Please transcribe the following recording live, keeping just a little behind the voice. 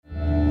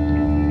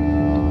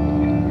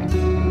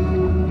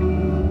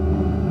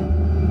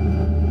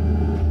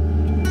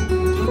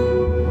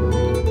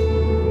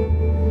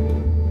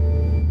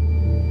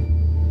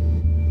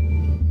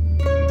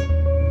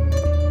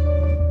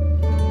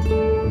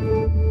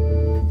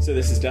So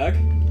this is Doug.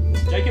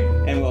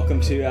 Jacob. And welcome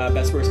to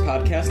Best Worst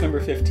Podcast number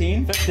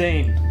 15.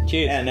 15.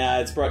 Cheers. And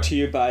it's brought to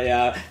you by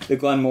the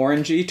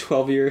Glenmorangie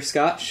 12-year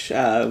Scotch,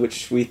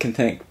 which we can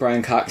thank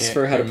Brian Cox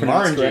for how to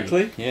pronounce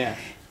correctly. Yeah.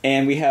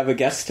 And we have a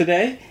guest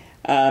today,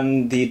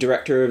 the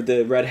director of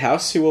the Red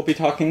House, who we'll be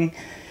talking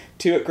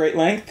to at great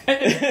length.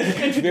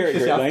 Very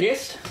great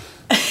length.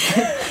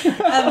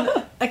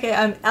 Okay,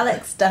 I'm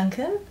Alex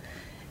Duncan,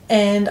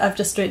 and I've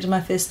just directed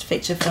my first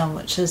feature film,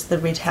 which is The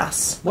Red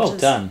House. Well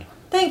done.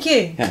 Thank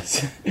you.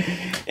 Yes.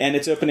 And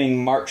it's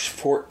opening March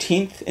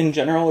 14th in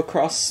general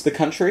across the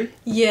country.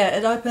 Yeah,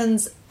 it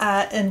opens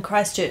in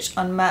Christchurch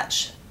on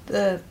March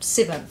the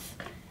 7th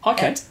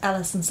at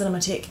Allison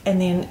Cinematheque,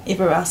 and then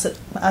everywhere else it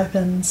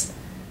opens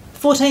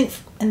 14th,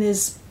 and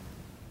there's,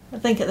 I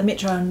think, at the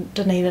Metro in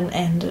Dunedin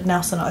and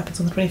Nelson it opens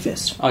on the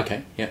 21st.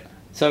 Okay, yeah.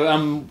 So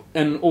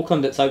in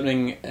Auckland it's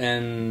opening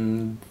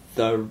in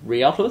the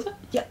Rialto, is it?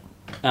 Yep.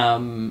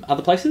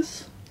 Other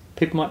places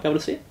people might be able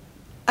to see it?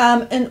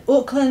 In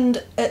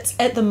Auckland, it's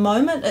at the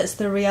moment, it's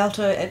the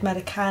Rialto at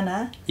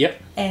Matakana.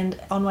 Yep.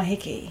 And on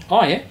Waiheke.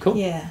 Oh, yeah, cool.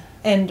 Yeah,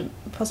 and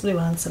possibly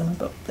one in cinema,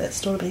 but that's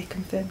still to be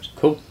confirmed.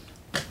 Cool.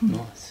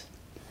 Nice.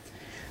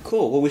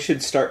 Cool. Well, we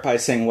should start by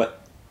saying what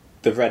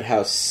the Red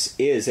House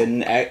is,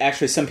 and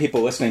actually some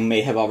people listening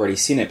may have already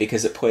seen it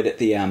because it played at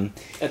the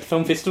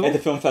film festival? At the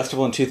film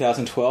festival in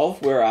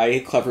 2012, where I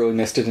cleverly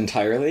missed it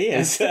entirely.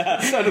 As, so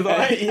did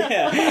I.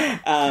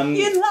 Yeah.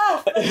 You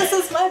laugh, but this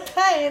is my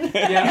pain.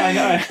 Yeah, I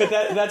know. But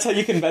that's how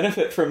you can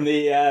benefit from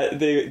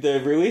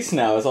the release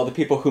now, is all the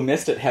people who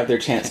missed it have their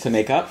chance to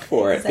make up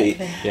for it.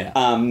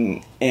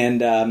 Exactly.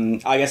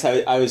 I guess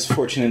I was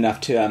fortunate enough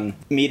to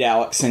meet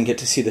Alex and get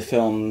to see the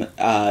film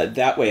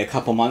that way a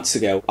couple months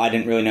ago. I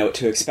didn't really know what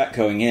to expect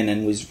going in,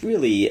 and was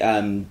really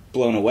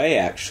blown away,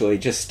 actually,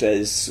 just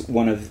as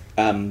one of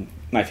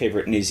my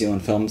favorite New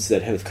Zealand films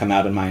that have come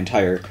out in my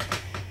entire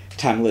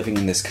time living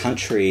in this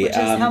country. Which is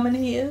how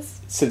many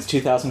years? Since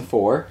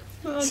 2004.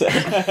 Oh, so,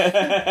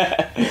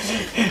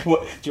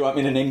 what, do you want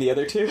me to name the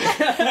other two?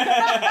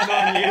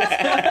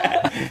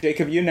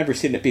 Jacob, you've never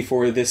seen it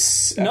before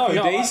this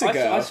few days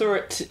ago. I saw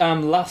it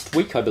last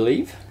week, I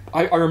believe.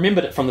 I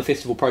remembered it from the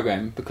festival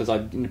program because I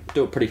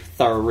do a pretty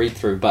thorough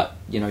read-through, but,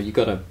 you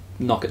got to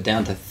knock it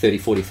down to 30,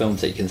 40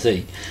 films that you can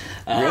see.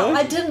 Really?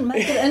 I didn't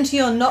make it into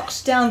your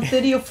knocked down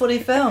 30 or 40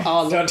 films.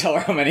 Don't tell her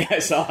how many I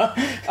saw.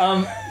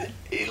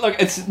 Look,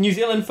 it's New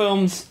Zealand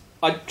films.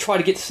 I try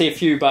to get to see a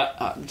few, but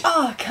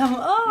oh, come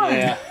on!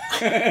 Yeah,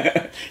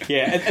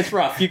 yeah, it's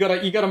rough. You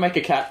got to make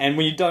a cut, and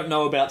when you don't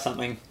know about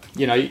something,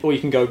 or you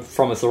can go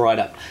from us the right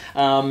up.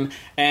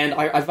 And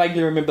I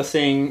vaguely remember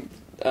seeing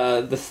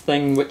this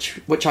thing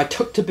which I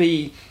took to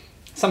be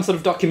some sort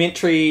of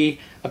documentary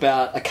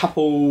about a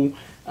couple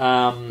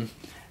and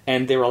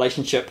their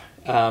relationship,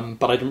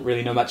 but I didn't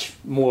really know much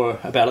more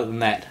about it than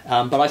that.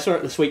 But I saw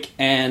it this week,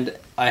 and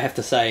I have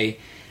to say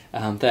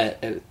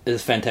that it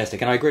is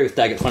fantastic. And I agree with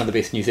Doug, it's one of the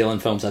best New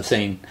Zealand films I've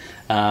seen.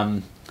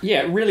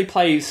 It really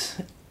plays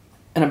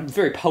in a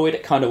very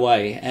poetic kind of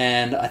way,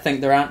 and I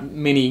think there aren't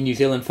many New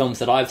Zealand films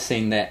that I've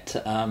seen that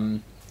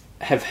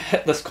have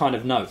hit this kind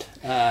of note.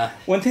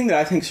 One thing that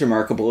I think is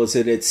remarkable is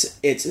that it's.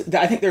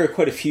 I think there are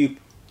quite a few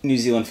New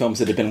Zealand films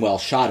that have been well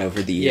shot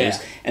over the years,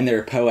 and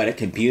they're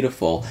poetic and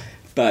beautiful,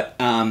 but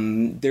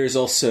there's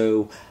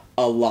also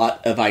a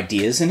lot of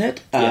ideas in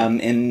it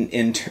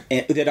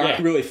that aren't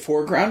really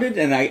foregrounded,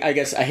 and I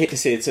guess I hate to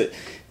say it's a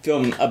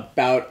film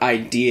about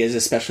ideas,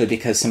 especially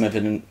because some of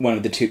it, one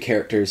of the two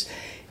characters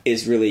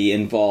is really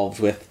involved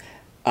with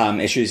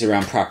issues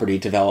around property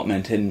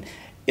development and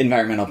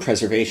environmental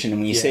preservation,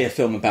 and when you say a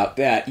film about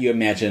that, you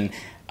imagine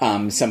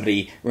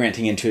somebody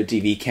ranting into a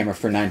DV camera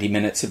for 90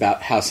 minutes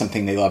about how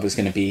something they love is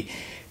going to be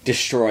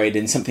destroyed,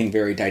 and something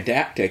very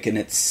didactic, and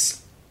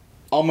it's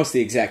almost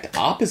the exact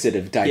opposite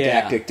of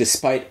didactic,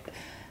 despite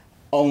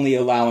only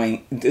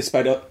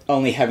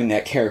having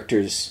that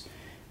character's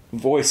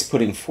voice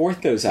putting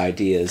forth those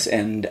ideas.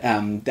 And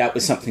that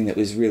was something that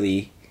was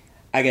really,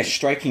 I guess,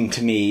 striking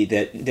to me,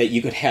 that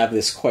you could have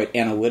this quite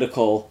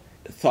analytical,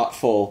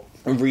 thoughtful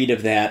read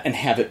of that and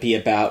have it be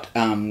about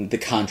the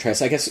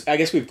contrast. I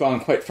guess we've gone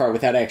quite far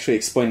without actually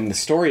explaining the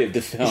story of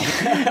the film,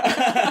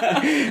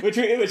 which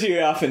we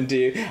often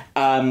do,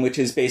 which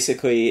is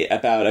basically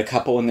about a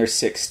couple in their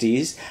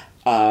 60s.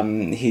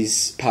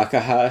 He's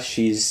Pākehā,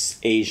 she's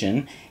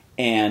Asian,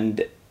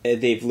 and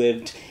they've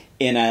lived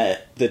in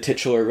the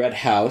titular Red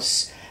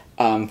House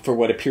for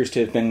what appears to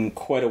have been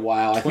quite a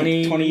while.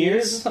 20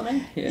 years or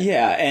something?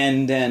 Yeah,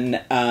 and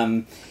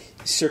then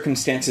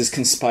circumstances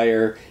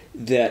conspire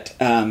that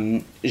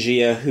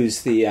Gia,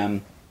 who's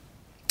the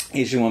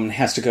Asian woman,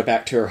 has to go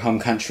back to her home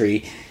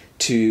country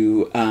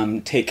to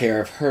take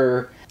care of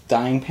her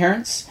dying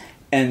parents.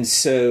 And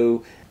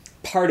so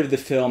part of the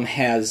film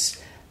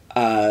has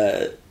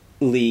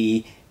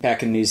Lee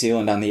back in New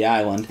Zealand on the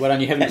island. Well,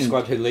 and you haven't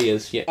described who Lee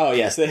is yet. Oh,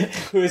 yes.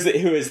 Who is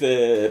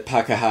the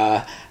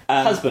Pākehā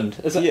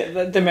husband? Is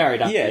it, they're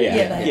married, aren't they?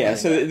 Yeah.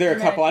 So they're a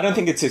couple. I don't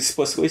think it's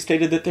explicitly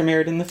stated that they're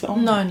married in the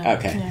film. No.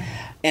 Okay.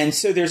 And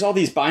so there's all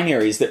these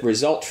binaries that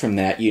result from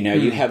that. You know,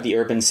 you have the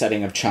urban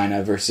setting of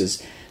China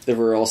versus the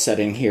rural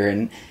setting here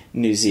in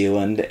New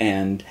Zealand,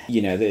 and,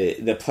 you know,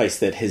 the place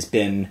that has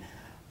been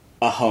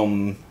a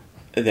home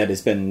that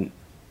has been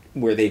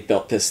where they've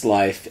built this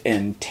life,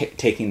 and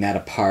taking that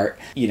apart.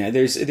 You know,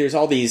 there's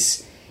all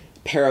these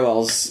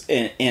parallels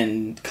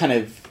and kind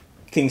of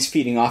things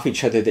feeding off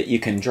each other that you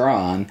can draw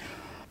on.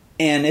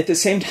 And at the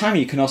same time,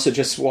 you can also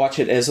just watch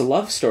it as a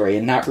love story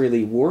and not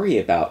really worry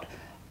about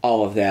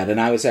all of that. And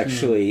I was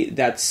actually,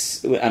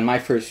 that's, on my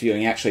first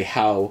viewing, actually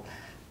how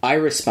I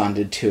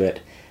responded to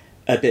it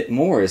a bit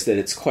more, is that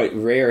it's quite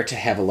rare to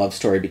have a love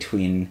story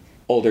between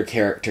older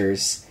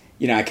characters.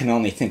 You know, I can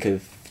only think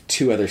of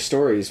 2 other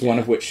stories, one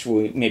of which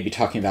we may be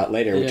talking about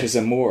later, which is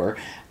Amour,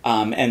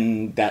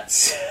 and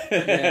that's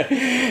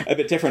a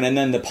bit different. And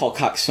then the Paul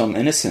Cox film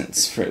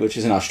Innocence, which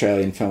is an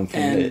Australian film from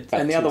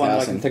and the other one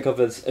that I can think of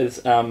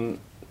is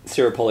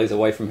Sarah Polley's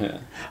Away From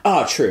Her.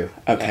 Oh, true.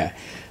 Okay.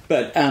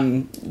 But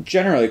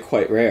generally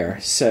quite rare.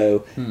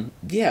 So,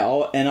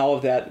 all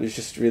of that was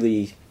just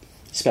really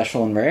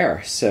special and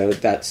rare. So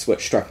that's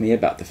what struck me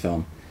about the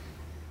film.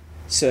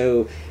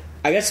 So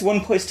I guess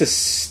one place to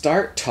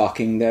start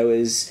talking, though,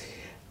 is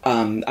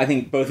I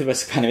think both of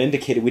us kind of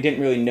indicated we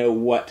didn't really know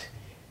what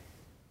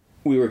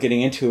we were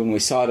getting into when we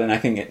saw it, and I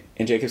think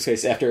in Jacob's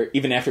case,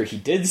 even after he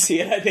did see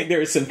it, I think there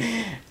were some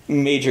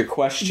major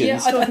questions. Yeah,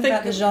 I think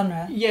about the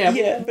genre.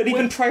 Yeah, but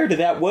even prior to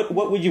that, what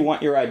would you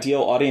want your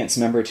ideal audience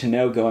member to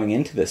know going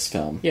into this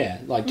film? Yeah,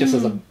 like just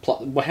as a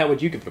plot. Well, how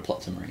would you give it a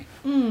plot summary?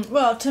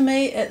 Well, to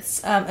me,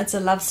 it's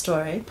a love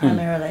story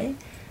primarily.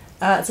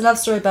 It's a love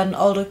story about an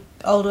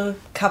older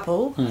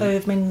couple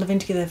who've been living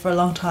together for a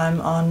long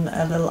time on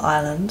a little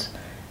island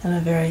in a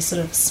very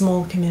sort of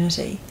small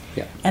community.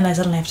 Yeah. And they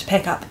suddenly have to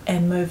pack up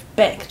and move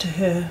back to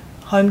her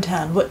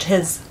hometown, which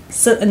has,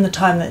 in the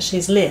time that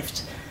she's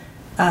left,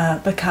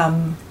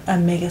 become a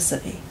mega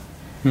city.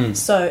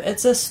 So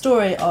it's a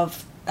story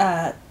of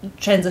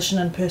transition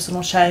and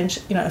personal change,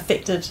 you know,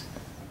 affected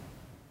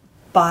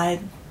by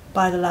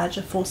the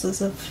larger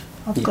forces of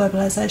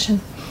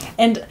globalization.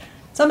 And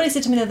somebody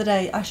said to me the other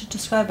day, I should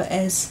describe it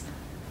as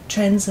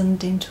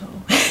transcendental.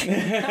 It's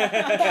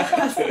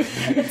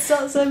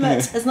not so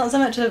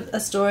much a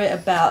story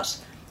about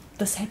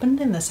this happened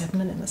and this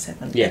happened and this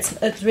happened. Yeah.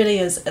 It really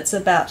is. It's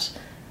about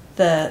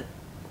the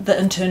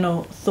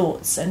internal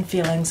thoughts and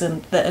feelings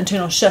and the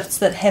internal shifts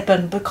that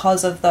happen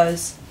because of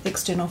those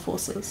external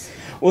forces.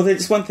 Well,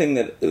 there's one thing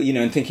that, you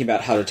know, in thinking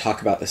about how to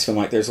talk about this film,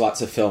 like there's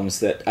lots of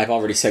films that I've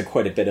already said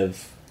quite a bit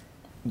of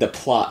the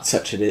plot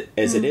such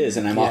as it is,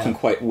 and I'm often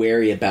quite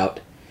wary about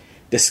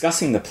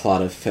discussing the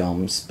plot of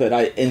films, but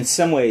in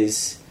some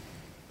ways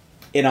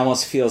it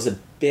almost feels a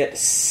bit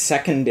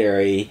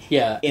secondary.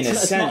 Yeah, in a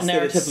sense, it's not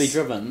narratively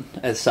driven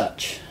as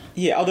such.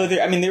 Yeah, although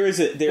there is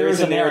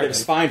a narrative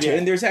spine to it,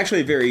 and there's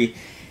actually a very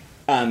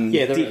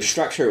deep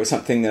structure. It was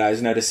something that I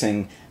was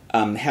noticing,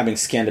 having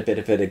scanned a bit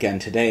of it again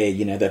today.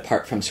 You know, that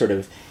apart from sort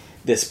of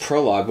this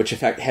prologue, which in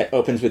fact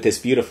opens with this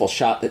beautiful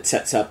shot that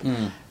sets up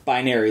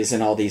binaries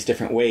in all these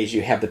different ways.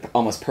 You have the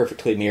almost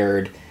perfectly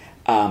mirrored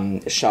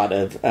shot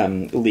of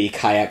Lee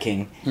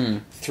kayaking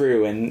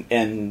through,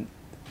 and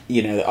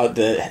you know,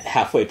 the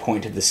halfway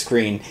point of the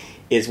screen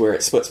is where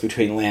it splits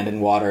between land and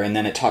water, and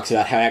then it talks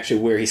about how actually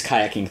where he's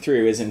kayaking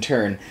through is in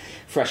turn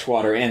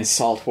freshwater and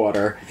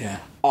saltwater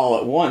all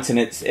at once, and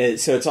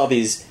it's all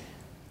these.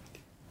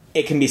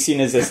 It can be seen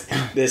as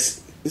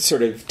this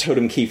sort of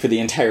totem key for the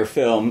entire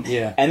film,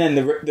 and then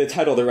the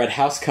title "The Red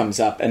House" comes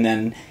up, and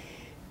then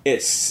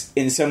it's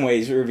in some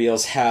ways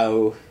reveals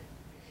how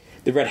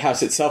the Red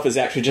House itself is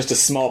actually just a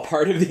small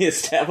part of the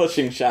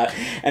establishing shot,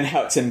 and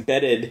how it's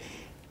embedded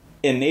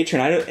in nature.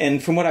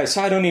 And from what I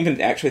saw, I don't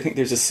even actually think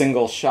there's a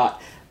single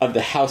shot of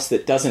the house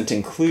that doesn't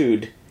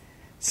include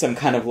some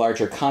kind of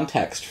larger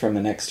context from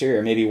an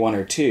exterior, maybe one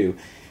or two,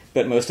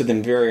 but most of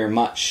them very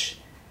much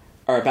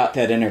are about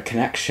that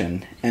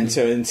interconnection. And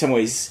so in some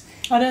ways,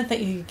 I don't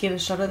think you could get a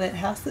shot of that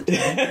house that the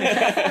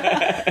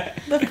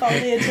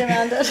foliage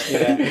around it.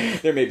 Yeah,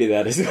 there may be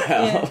that as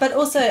well. Yeah, but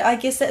also, I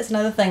guess that's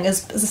another thing,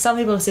 is some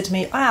people have said to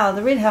me, wow,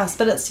 the Red House,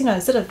 but it's, you know,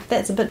 sort of,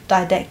 that's a bit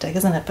didactic,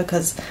 isn't it?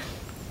 Because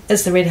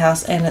it's the Red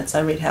House and it's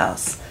a red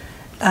house.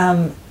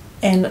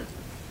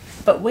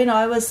 But when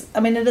I was, I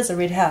mean, it is a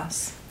red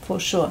house, for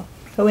sure.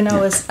 But when I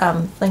was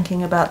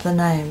thinking about the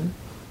name,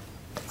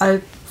 I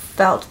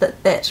felt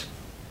that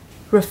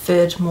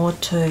referred more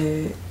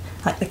to,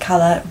 like, the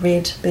colour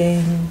red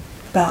being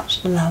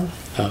about love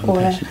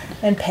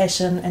and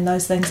passion and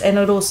those things. And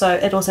it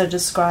also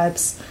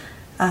describes,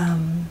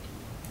 you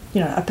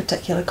know, a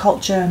particular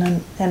culture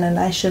and a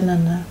nation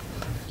and a...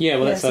 Yeah,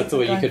 well, that's I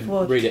thought you could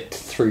read it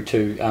through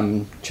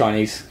to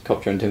Chinese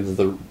culture in terms of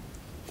the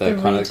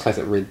kind of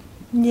classic red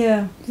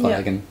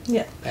flag and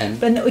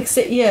but no,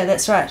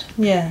 that's right.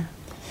 Yeah,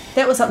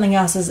 that was something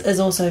else. Is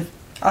also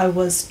I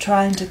was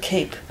trying to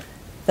keep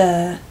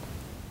the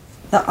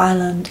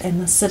island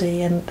and the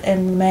city and the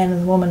man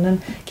and the woman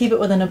and keep it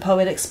within a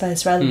poetic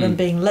space rather than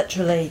being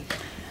literally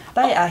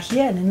they are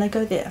here and then they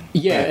go there.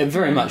 Yeah, it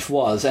very much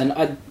was, and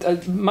I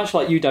much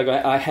like you, Doug.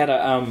 I had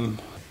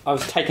I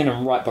was taken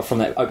in right from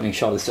that opening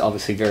shot. It's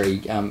obviously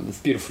very it's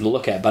beautiful to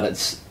look at, but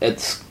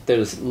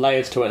there's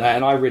layers to it,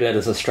 and I read it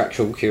as a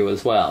structural cue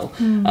as well,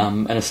 in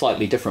a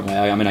slightly different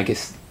way. I mean, I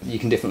guess you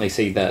can definitely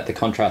see the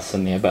contrasts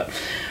in there, but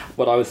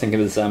what I was thinking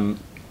is,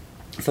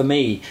 for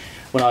me,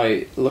 when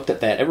I looked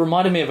at that, it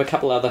reminded me of a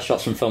couple other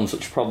shots from films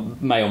which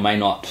may or may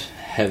not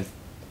have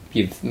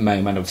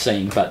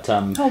seen, but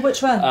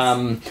which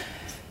ones?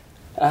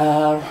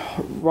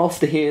 Rolf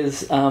de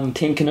Heer's 10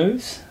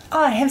 Canoes.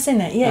 Oh, I have seen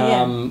that,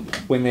 yeah.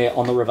 When they're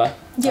on the river.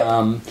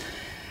 Yep.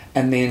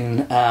 And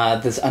then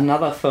there's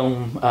another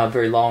film,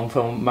 very long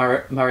film,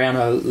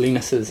 Mariano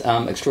Linus's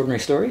Extraordinary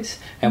Stories,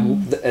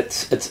 and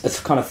it's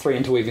kind of three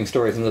interweaving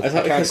stories. And is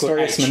that like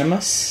Historias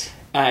Minimus?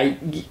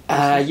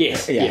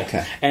 Yes. Yeah.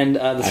 Okay. And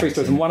the three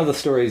stories, and one of the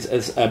stories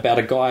is about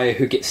a guy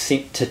who gets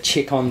sent to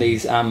check on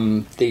these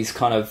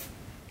kind of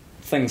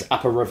things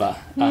up a river,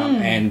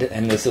 and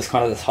there's this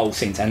kind of this whole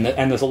sense, and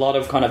there's a lot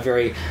of kind of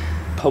very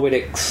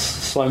poetic,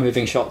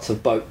 slow-moving shots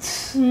of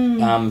boats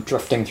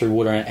drifting through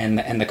water,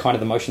 and the kind of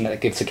the motion that it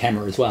gives the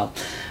camera as well.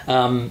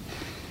 But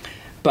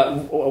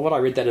what I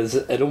read that is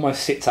it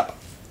almost sets up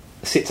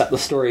the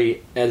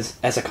story as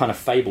a kind of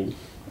fable.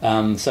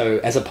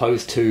 So as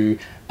opposed to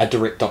a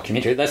direct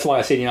documentary. That's why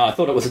I said, I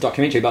thought it was a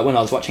documentary, but when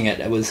I was watching it,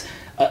 it was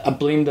a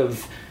blend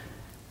of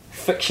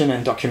fiction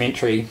and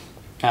documentary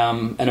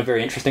in a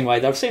very interesting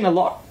way that I've seen a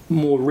lot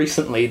more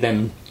recently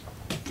than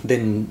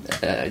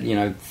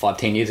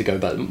 5-10 years ago,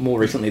 but more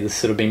recently there's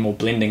sort of been more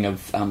blending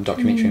of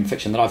documentary and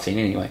fiction that I've seen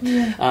anyway.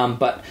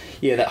 But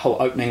yeah, that whole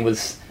opening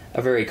was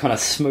a very kind of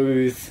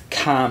smooth,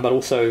 calm, but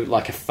also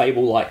like a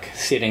fable-like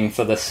setting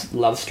for this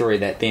love story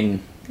that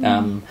then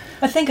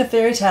I think a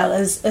fairy tale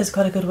is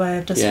quite a good way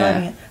of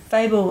describing it.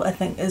 Fable, I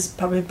think, is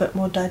probably a bit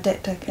more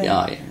didactic.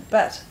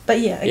 But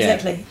yeah,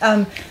 exactly.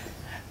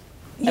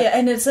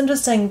 And it's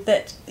interesting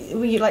that,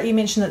 like you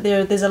mentioned,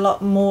 that there's a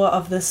lot more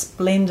of this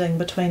blending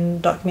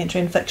between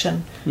documentary and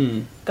fiction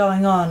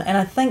going on, and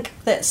I think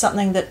that's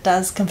something that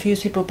does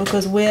confuse people,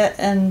 because where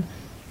in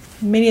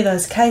many of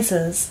those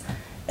cases,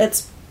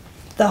 it's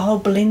the whole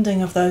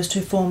blending of those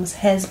two forms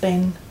has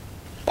been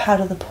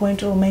part of the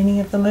point or meaning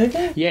of the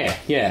movie.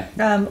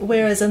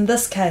 Whereas in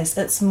this case,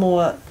 it's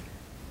more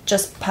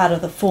just part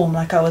of the form.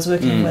 Like, I was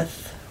working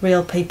with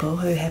real people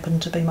who happen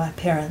to be my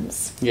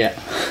parents.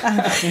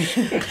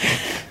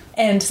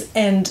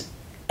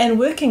 And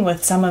working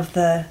with some of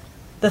the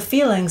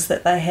feelings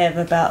that they have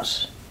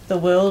about the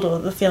world, or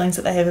the feelings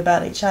that they have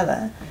about each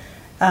other,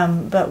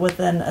 but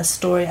within a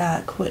story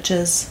arc which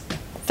is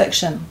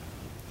fiction.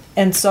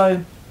 And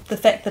so the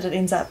fact that it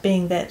ends up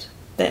being that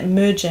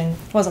merging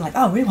wasn't like,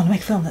 we want to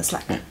make a film that's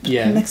like a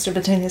mixture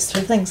between these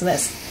two things, and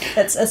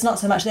it's not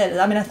so much that.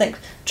 I mean, I think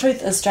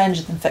truth is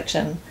stranger than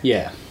fiction.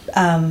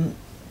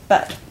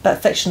 But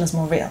fiction is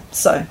more real.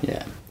 So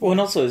Well,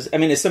 and also,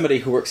 as somebody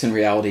who works in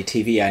reality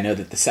TV, I know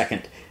that the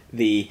second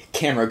the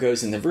camera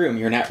goes in the room,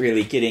 you're not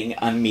really getting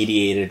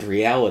unmediated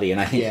reality, and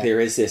I think there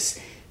is this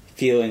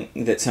feeling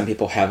that some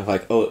people have of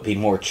like, it'd be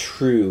more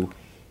true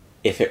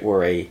if it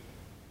were a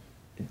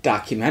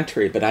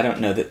documentary, but I don't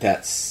know that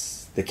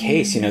that's the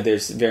case.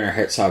 There's Werner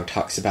Herzog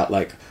talks about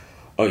like,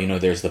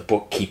 there's the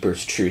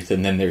bookkeeper's truth,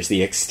 and then there's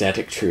the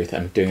ecstatic truth.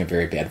 I'm doing a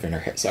very bad Werner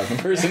Herzog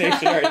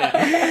impersonation right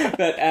now,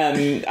 but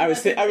I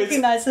was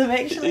recognize him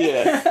actually.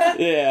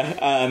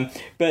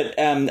 But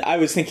I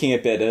was thinking a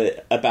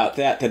bit about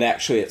that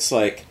actually it's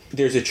like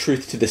there's a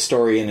truth to the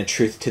story and a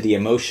truth to the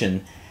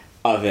emotion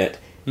of it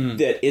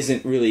that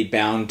isn't really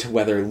bound to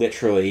whether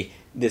literally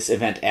this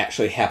event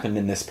actually happened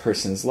in this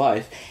person's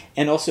life.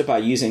 And also by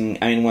using,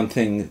 one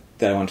thing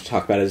that I want to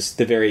talk about is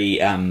the very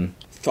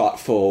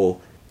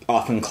thoughtful,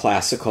 often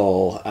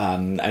classical,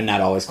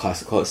 not always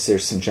classical,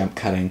 there's some jump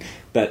cutting,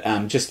 but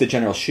just the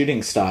general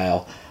shooting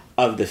style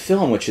of the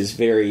film, which is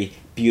very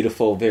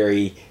beautiful,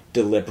 very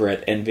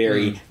deliberate, and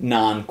very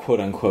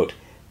non-quote-unquote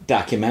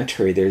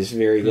documentary. There's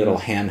very little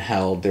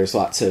handheld, there's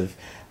lots of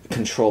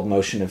controlled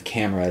motion of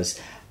cameras,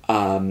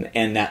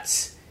 and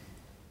that's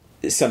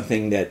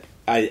something that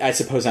I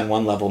suppose on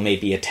one level may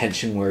be a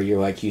tension where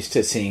you're like used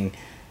to seeing,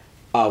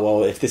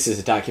 if this is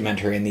a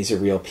documentary and these are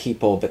real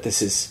people, but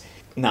this is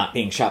not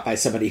being shot by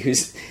somebody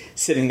who's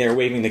sitting there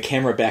waving the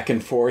camera back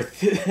and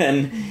forth,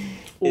 then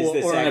is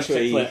this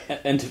actually...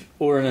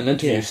 Or in an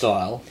interview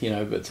style,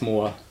 it's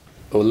more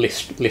or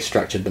less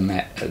structured than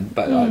that,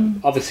 but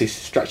obviously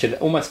structured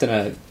almost in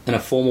a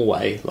formal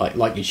way,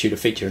 like you shoot a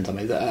feature in some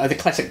ways. The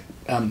classic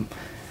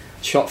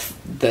shot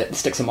that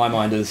sticks in my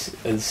mind is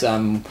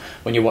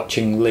when you're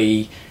watching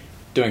Lee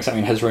doing something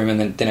in his room, and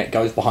then it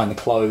goes behind the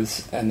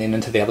clothes and then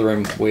into the other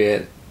room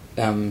where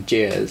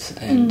Jia is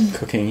and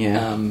cooking.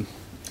 And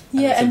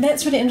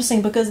that's really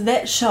interesting, because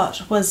that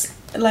shot was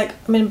like,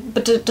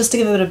 but just to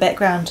give a bit of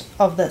background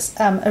of this,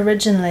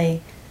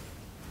 originally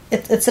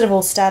it sort of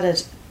all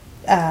started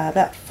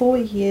about 4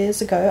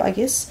 years ago, I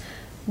guess,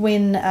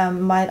 when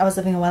I was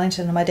living in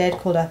Wellington, and my dad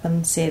called up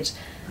and said,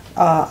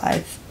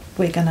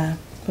 we're gonna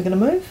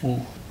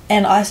move.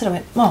 And I sort of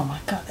went, oh my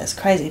god, that's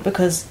crazy,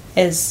 because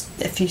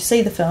if you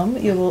see the film,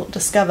 you will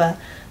discover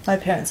my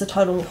parents are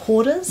total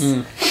hoarders,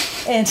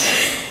 and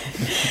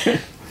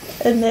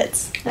And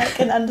that's like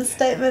an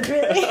understatement,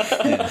 really.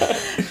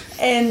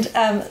 And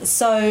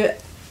so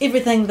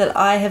everything that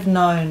I have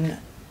known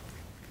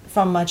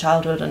from my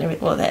childhood and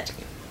all that,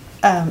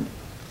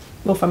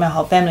 from our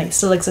whole family,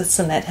 still exists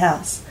in that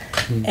house.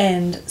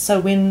 And so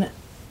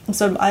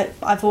I've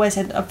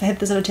had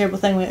this little terrible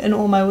thing where in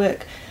all my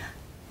work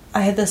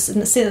I have this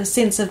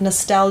sense of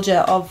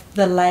nostalgia of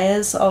the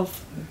layers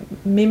of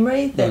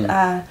memory that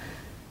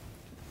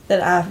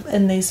are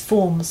in these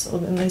forms or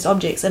in these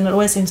objects, and it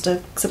always seems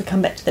to sort of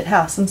come back to that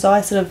house. And so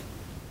I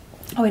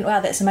went, wow,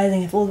 that's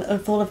amazing. If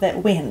all of that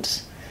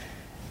went,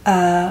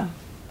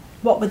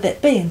 what would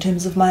that be in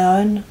terms of my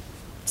own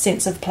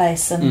sense of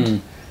place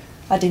and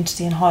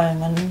identity and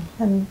home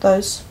and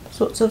those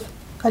sorts of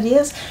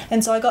ideas?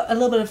 And so I got a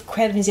little bit of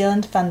Creative New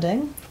Zealand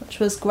funding, which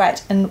was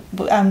great, and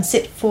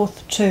set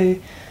forth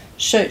to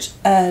shoot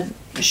a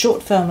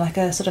short film, like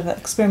a sort of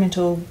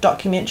experimental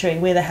documentary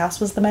where the house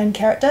was the main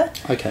character.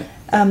 Okay.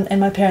 And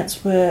my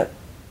parents were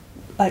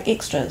like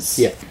extras.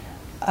 Yeah.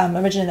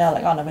 Originally they were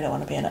like, oh no, we don't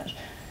want to be in it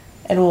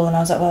at all. And I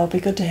was like, well, it'd be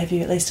good to have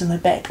you at least in the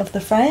back of the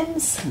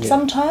frames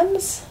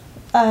sometimes,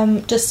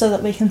 just so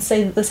that we can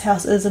see that this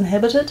house is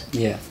inhabited.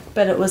 Yeah.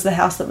 But it was the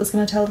house that was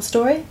going to tell the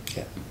story.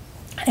 Yeah.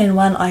 And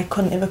I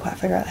couldn't ever quite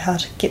figure out how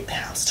to get the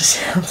house to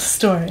tell the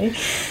story.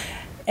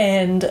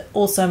 And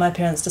also my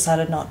parents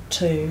decided not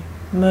to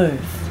move.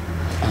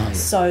 Oh, yeah.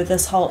 So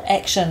this whole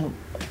action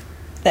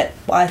that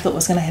I thought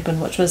was going to happen,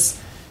 which was,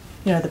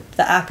 the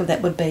arc of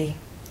that would be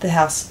the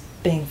house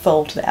being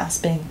full to the house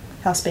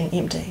being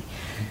empty,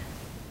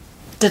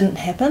 didn't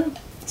happen.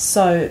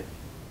 So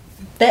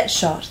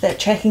that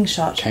tracking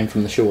shot came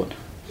from the short.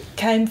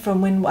 Came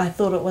from when I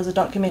thought it was a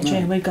documentary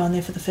and we'd gone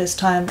there for the first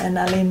time, and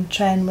Arlene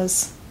Tran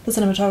was the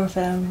cinematographer,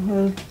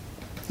 and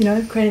we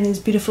were, creating these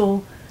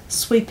beautiful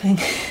sweeping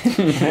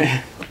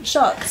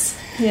shots.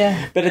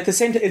 Yeah. But at the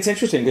same time, it's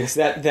interesting because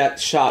that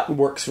shot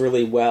works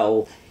really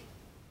well.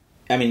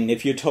 I mean,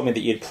 if you told me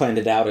that you'd planned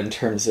it out in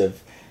terms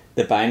of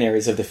the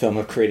binaries of the film,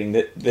 of creating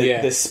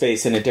this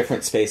space in a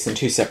different space in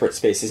two separate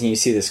spaces, and you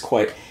see this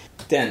quite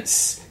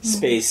dense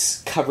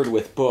space covered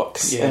with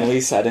books on the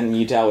least side, and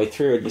you dally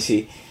through it, you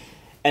see.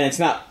 And it's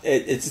not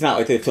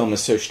like the film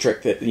is so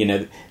strict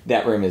that,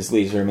 that room is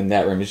Lee's room and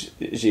that room is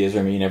Gia's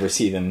room and you never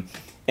see them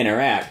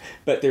interact.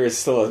 But there is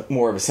still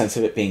more of a sense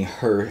of it being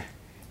her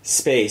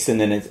space,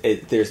 and then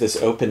there's this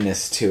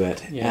openness to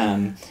it.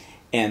 Yeah.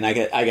 And I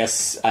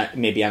guess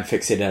maybe I'm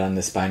fixated on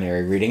this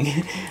binary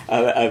reading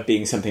of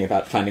being something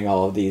about finding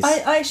all of these.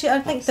 I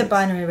think the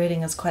binary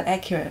reading is quite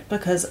accurate,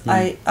 because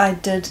I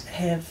did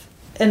have,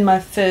 in my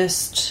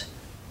first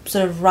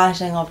sort of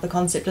writing of the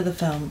concept of the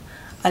film,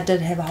 I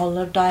did have a whole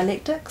lot of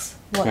dialectics,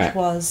 what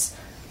was,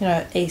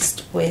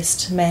 east,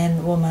 west,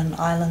 man, woman,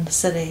 island,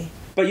 city.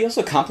 But you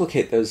also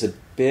complicate those a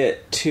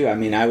bit, too. I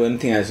mean, one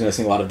thing I was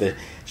noticing, a lot of the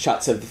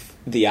shots of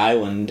the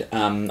island,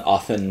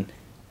 often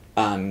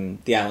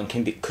the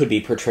island could be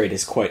portrayed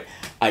as quite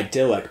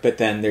idyllic, but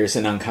then there's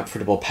an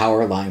uncomfortable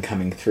power line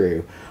coming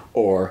through,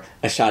 or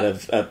a shot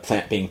of a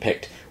plant being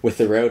picked with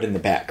the road in the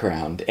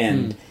background.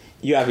 And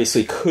you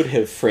obviously could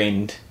have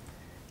framed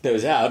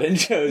those out and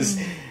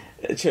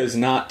chose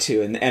not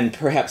to, and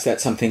perhaps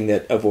that's something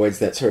that avoids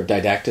that sort of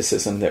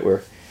didacticism that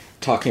we're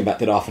talking about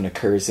that often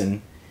occurs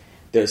in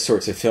those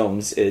sorts of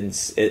films.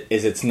 Is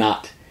it's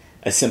not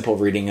a simple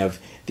reading of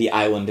the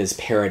island as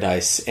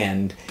paradise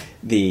and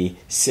the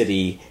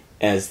city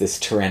as this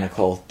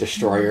tyrannical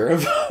destroyer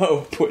of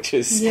hope, which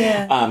is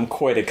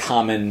quite a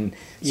common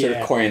sort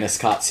of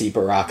Koyaanisqatsi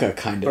Baraka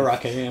kind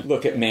of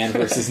look at man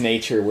versus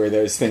nature, where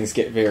those things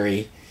get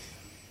very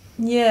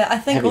I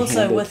think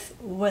also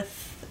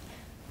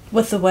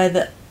with the way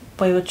that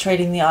we were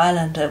treating the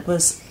island, I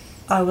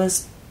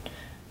was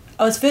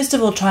first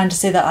of all trying to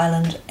see the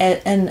island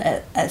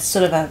in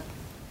sort of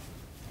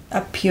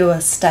a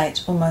pure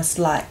state, almost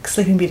like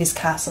Sleeping Beauty's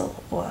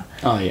castle, or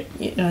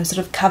sort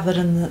of covered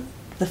in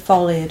the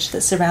foliage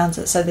that surrounds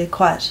it. So they're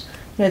quite,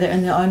 they're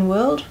in their own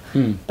world.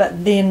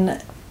 But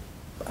then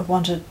I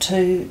wanted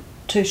to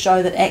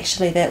show that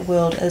actually that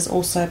world is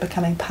also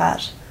becoming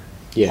part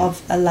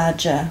of a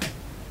larger,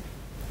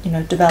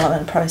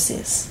 development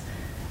process.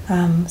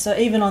 So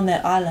even on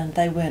that island,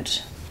 they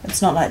weren't.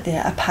 It's not like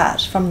they're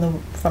apart from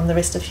the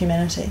rest of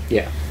humanity.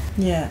 Yeah.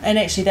 And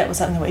actually, that was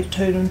something that we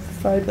toed and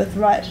froed with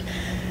right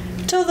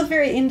till the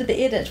very end of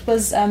the edit.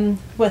 Was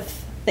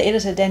with the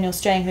editor Daniel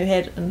Strang, who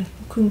had an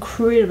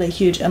incredibly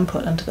huge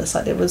input into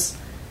this.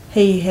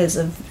 He has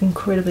an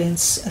incredibly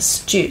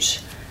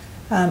astute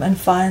and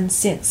fine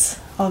sense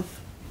of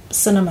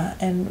cinema,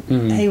 and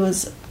he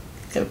was.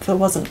 If it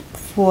wasn't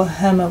for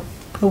him, it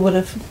would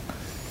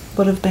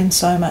have been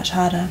so much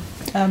harder.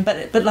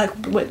 But like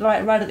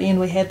right at the end,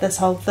 we had this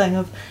whole thing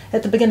of,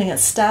 at the beginning it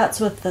starts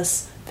with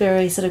this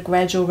very sort of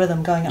gradual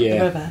rhythm going up the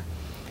river,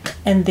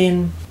 and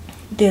then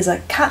there's a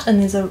cut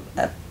and there's a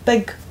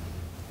big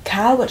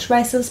car which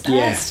races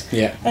past,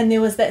 and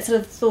there was that sort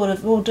of thought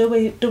of, well, do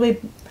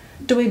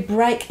we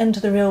break into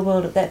the real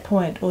world at that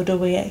point, or do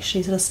we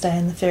actually sort of stay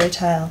in the fairy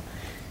tale?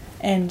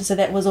 And so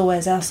that was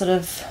always our sort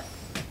of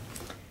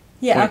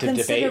our point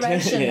of debate.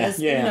 consideration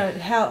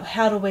is,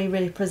 how do we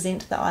really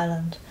present the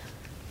island?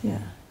 Yeah.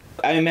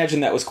 I imagine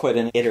that was quite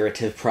an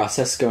iterative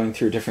process, going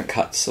through different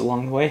cuts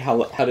along the way.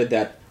 How did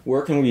that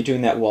work, and were you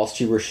doing that whilst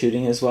you were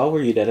shooting as well,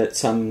 where you'd edit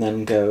some and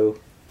then go?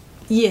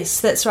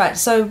 Yes, that's right.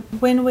 So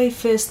when we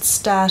first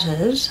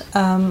started,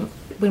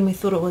 when we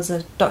thought it was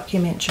a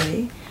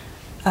documentary,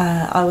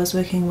 I was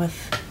working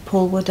with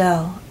Paul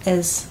Waddell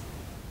as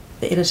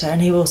the editor,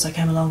 and he also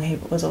came along. He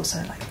was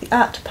also like the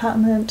art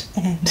department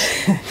and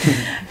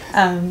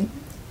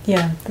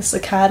the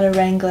cicada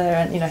wrangler,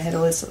 and had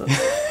all this sort of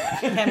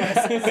cameras,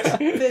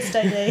 first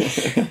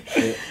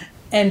AD.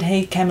 And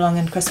he came along,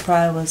 and Chris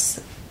Pryor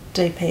was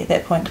DP at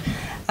that point.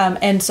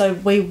 And so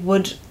we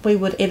would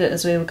edit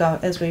as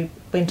we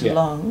went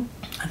along.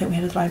 I think we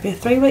had maybe a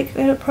 3-week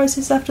edit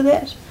process after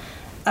that.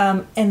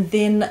 And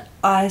then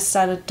I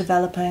started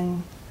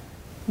developing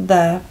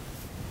the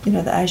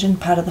Asian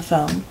part of the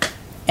film,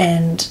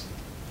 and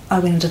I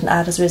went and did an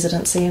artist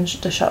residency and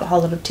shot a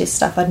whole lot of test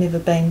stuff. I'd never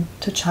been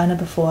to China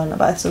before, and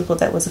I sort of thought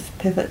that was a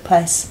perfect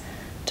place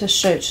to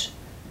shoot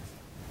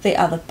the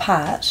other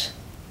part.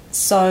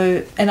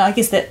 So, and I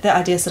guess that the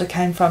idea sort of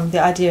came from the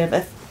idea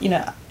of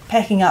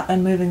packing up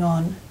and moving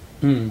on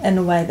in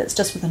a way that's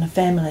just within a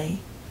family,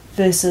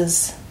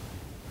 versus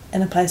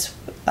in a place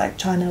like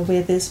China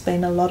where there's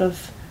been a lot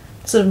of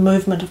sort of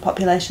movement of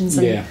populations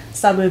and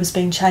suburbs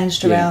being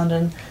changed around,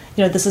 and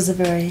this is a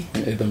very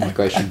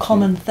a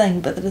common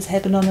thing, but that has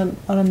happened on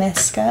a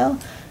mass scale.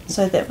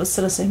 So that was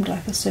sort of seemed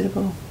like a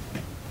suitable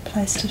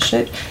place to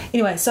shoot.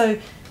 Anyway, so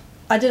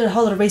I did a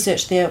whole lot of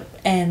research there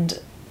and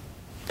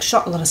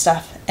shot a lot of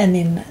stuff, and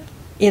then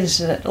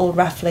edited it all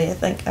roughly. I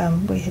think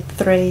we had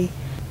 3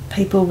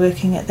 people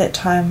working at that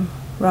time: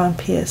 Rowan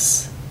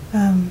Pierce,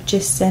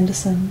 Jess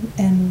Sanderson,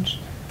 and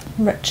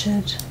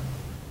Richard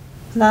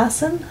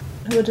Larson,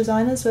 who were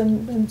designers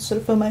and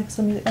sort of filmmakers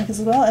and music makers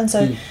as well. And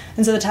so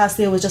the task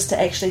there was just to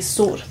actually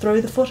sort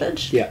through the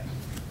footage. Yeah.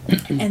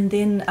 And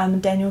then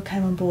Daniel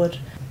came on board,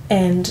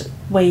 and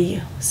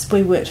we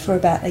worked for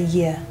about a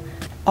year,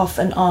 off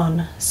and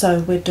on. So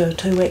we'd do a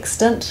 2-week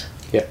stint.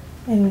 Yeah.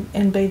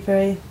 And be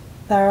very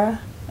thorough.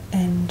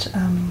 And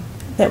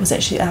that was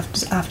actually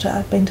after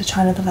I'd been to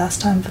China the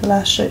last time for the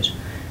last shoot.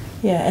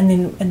 Yeah, and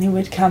then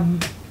we'd come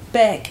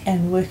back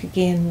and work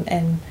again,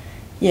 and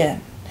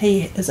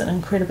he is an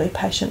incredibly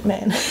patient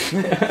man.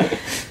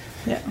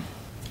 Yeah.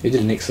 He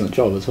did an excellent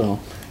job as well.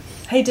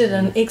 He did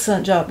an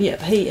excellent job.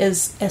 Yep, he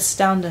is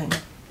astounding.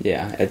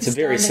 Yeah, it's a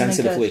very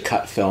sensitively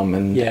cut film,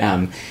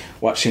 and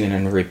watching it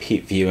in a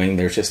repeat viewing,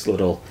 there's just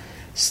little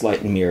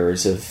slight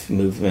mirrors of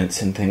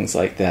movements and things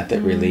like that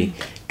really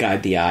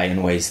guide the eye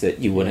in ways that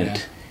you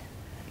wouldn't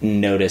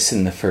notice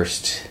in the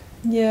first.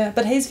 Yeah,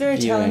 but he's very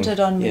viewing. talented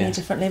on many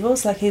different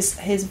levels. Like he's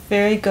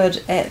very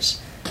good at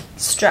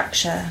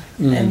structure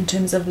in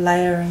terms of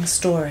layering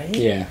story.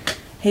 Yeah,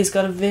 he's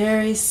got a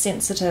very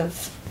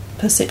sensitive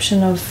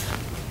perception of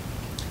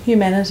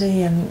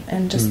humanity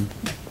and just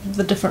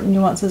the different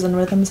nuances and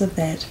rhythms of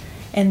that.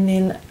 And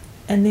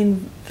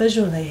then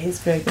visually he's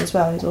very good as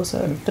well. He's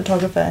also a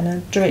photographer and a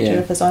director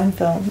of his own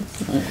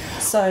films.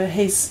 So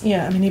he's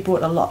he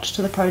brought a lot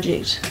to the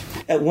project.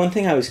 One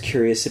thing I was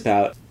curious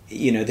about,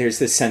 there's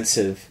this sense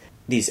of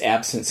these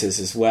absences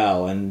as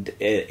well, and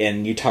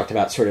you talked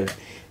about sort of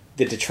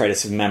the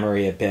detritus of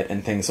memory a bit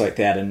and things like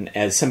that. And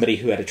as somebody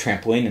who had a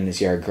trampoline in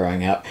his yard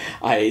growing up,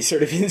 I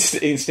sort of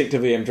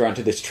instinctively am drawn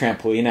to this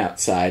trampoline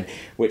outside,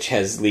 which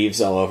has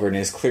leaves all over and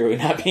is clearly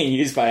not being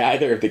used by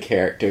either of the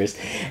characters.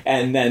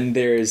 And then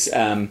there's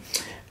a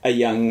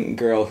young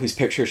girl whose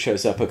picture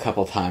shows up a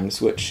couple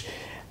times, which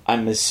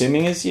I'm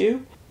assuming is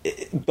you.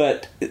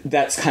 But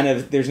that's kind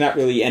of, there's not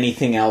really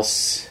anything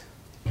else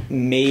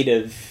made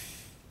of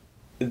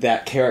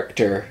that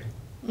character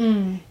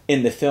in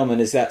the film.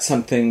 And is that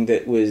something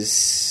that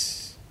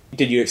was,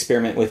 did you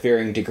experiment with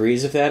varying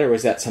degrees of that, or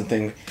was that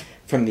something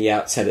from the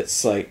outset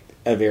it's like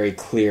a very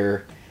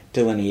clear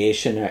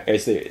delineation? Or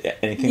is there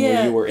anything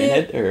where you were in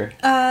it? Or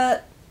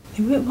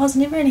there was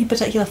never any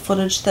particular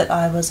footage that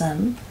I was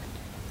in.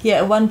 Yeah,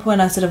 at one point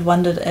I sort of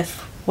wondered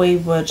if we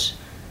would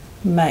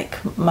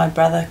make my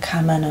brother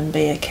come in and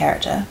be a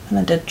character, and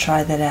I did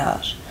try that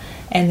out.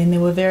 And then there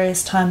were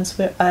various times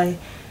where I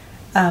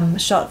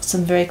shot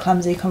some very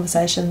clumsy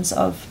conversations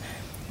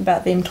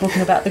about them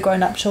talking about the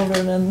grown-up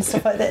children and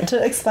stuff like that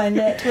to explain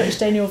that, to which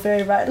Daniel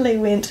very rightly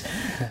went,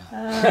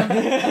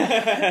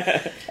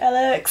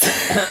 Alex.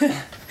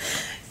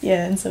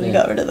 And so we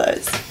got rid of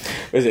those.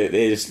 Was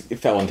it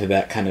fell into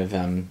that kind of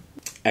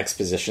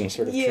exposition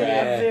sort of trap?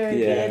 Very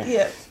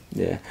good.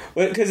 Yeah,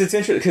 well, because it's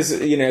interesting,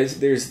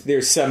 because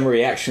there's some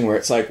reaction where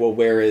it's like, well,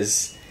 where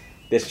is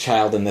this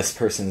child in this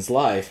person's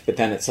life? But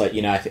then it's like,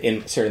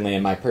 certainly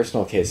in my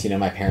personal case,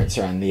 my parents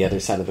are on the other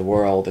side of the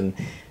world, and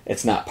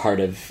it's not part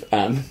of.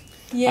 I'm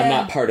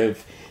not part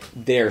of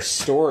their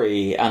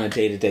story on a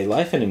day-to-day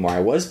life anymore. I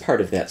was part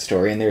of that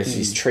story, and there's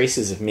these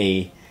traces of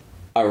me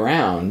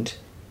around,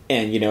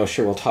 and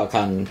sure, we'll talk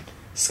on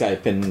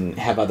Skype and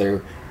have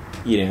other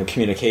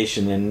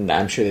communication, and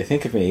I'm sure they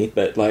think of me,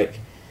 but like,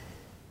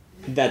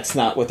 that's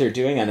not what they're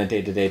doing on a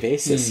day-to-day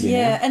basis. You know?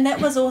 And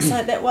that was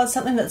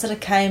something that sort of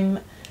came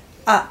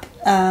up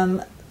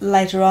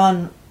later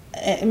on,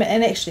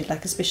 and actually,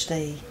 like,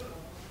 especially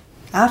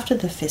after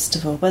the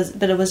festival.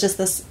 But it was just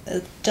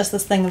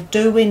this thing of,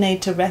 do we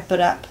need to wrap it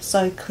up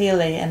so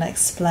clearly and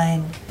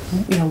explain,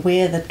 you know,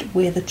 where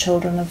the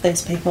children of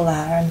these people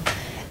are,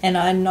 and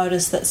I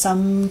noticed that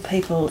some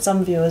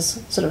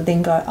viewers sort of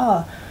then go,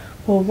 oh,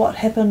 well, what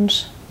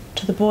happened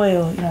to the boy,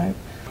 or, you know,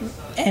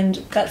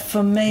 but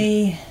for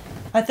me,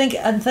 I think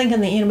in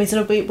the end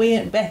we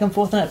went back and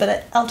forth on it,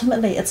 but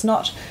ultimately it's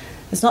not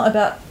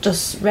about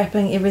just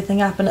wrapping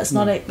everything up, and it's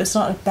not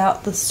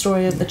about the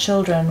story of the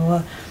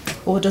children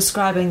or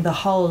describing the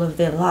whole of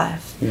their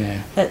life.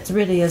 Yeah, it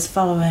really is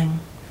following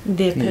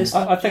their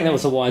personal. I think that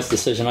was a wise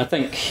decision. I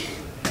think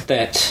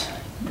that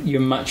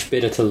you're much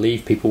better to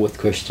leave people with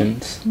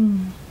questions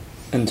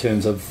in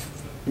terms of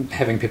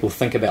having people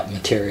think about the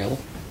material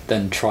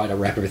than try to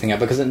wrap everything up,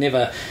 because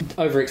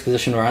over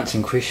exposition or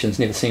answering questions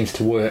never seems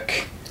to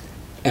work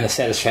in a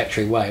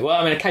satisfactory way. Well,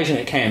 I mean,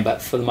 occasionally it can,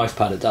 but for the most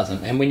part it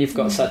doesn't. And when you've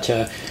got such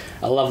a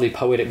lovely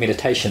poetic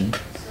meditation,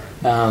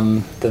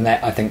 then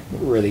that, I think,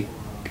 really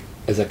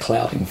is a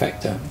clouding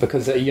factor,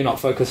 because you're not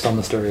focused on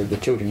the story of the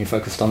children, you're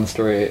focused on the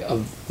story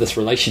of this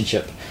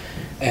relationship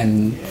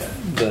and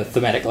the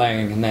thematic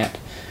layering in that.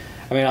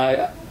 I mean,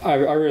 I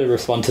really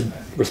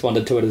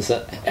responded to it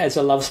as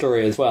a love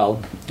story as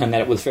well, and that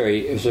it was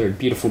very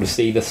beautiful to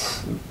see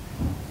this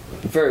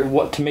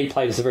what to me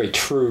played as a very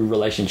true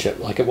relationship.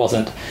 Like, it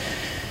wasn't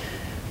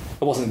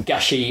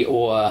gushy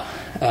or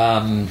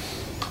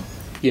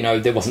you know,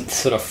 there wasn't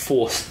sort of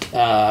forced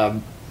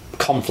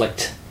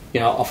conflict.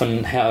 You know,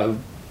 often how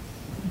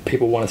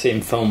people want to see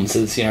in films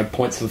is, you know,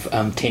 points of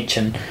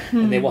tension,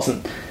 and there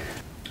wasn't.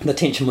 The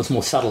tension was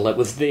more subtle. It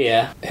was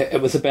there.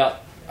 It was about,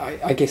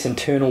 I guess,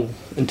 internal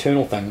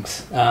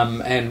things,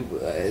 and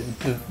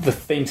the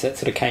themes that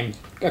sort of came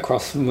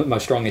across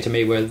most strongly to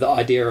me were the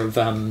idea of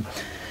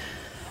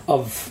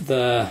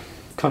the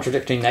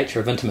contradicting nature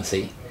of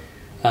intimacy,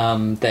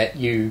 that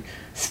you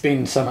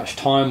spend so much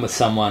time with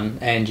someone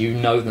and you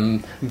know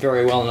them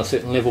very well on a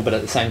certain level, but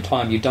at the same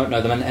time you don't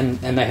know them,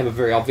 and they have a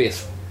very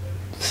obvious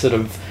sort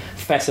of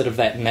facet of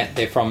that, and that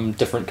they're from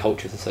different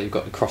cultures, so you've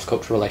got the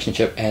cross-cultural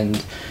relationship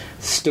and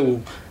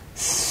still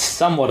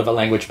somewhat of a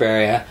language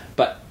barrier,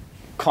 but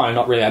kind of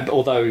not really,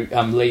 although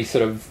Lee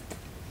sort of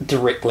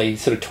directly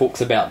sort of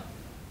talks about,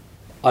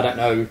 I don't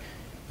know,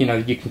 you know,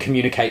 you can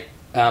communicate,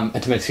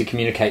 intimacy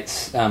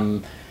communicates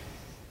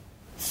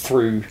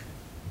through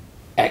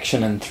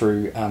action and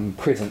through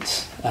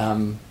presence,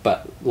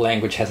 but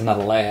language has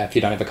another layer. If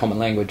you don't have a common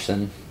language,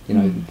 then, you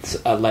know,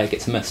 a layer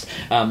gets missed,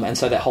 and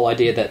so that whole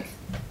idea that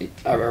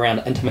around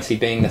intimacy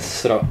being this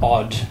sort of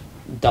odd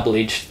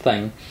double-edged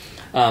thing,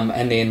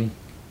 and then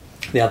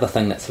the other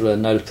thing that sort of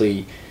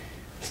notably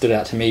stood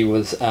out to me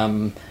was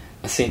a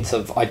sense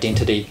of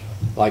identity,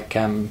 like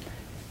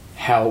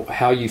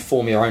how you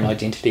form your own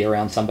identity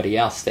around somebody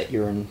else that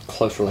you're in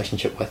close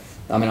relationship with.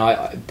 I mean,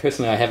 I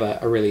personally have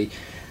a really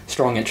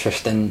strong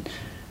interest in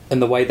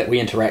the way that we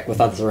interact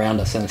with others around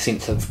us, and a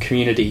sense of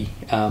community,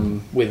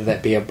 whether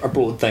that be a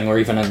broad thing or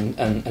even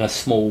in a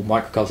small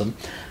microcosm,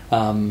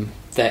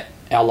 that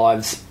our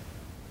lives,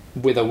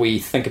 whether we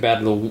think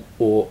about it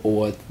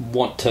or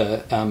want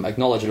to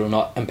acknowledge it or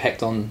not,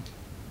 impact on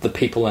the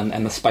people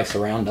and the space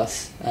around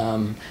us,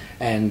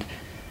 and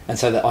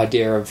so that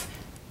idea of,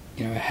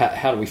 you know,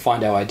 how do we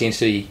find our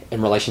identity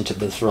in relation to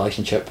this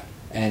relationship,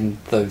 and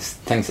those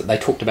things that they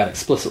talked about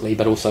explicitly,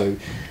 but also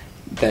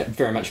that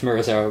very much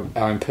mirrors our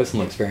own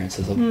personal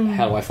experiences of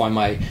how do I find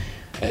my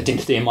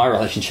identity in my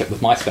relationship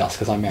with my spouse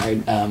because I'm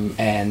married,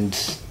 and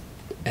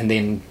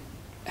then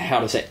how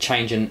does that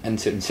change in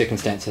certain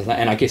circumstances.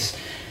 And I guess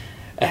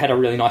it had a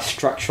really nice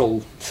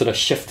structural sort of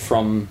shift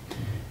from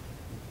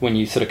when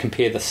you sort of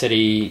compare the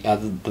city,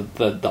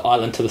 the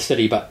island to the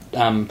city, but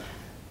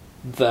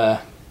the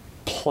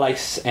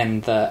place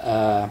and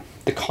the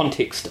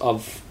context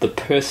of the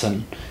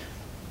person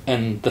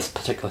in this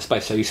particular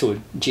space. So you saw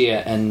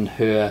Gia in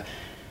her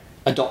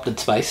adopted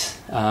space,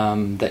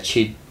 that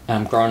she'd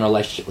grown a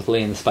relationship with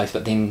Lee in the space,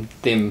 but then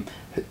them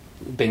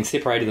being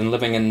separated and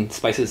living in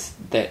spaces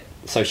that,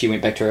 so she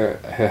went back to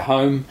her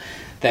home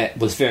that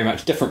was very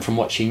much different from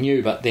what she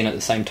knew, but then at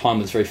the same time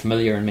was very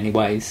familiar in many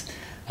ways,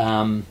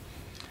 and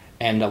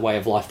a way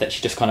of life that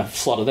she just kind of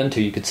slotted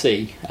into, you could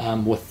see,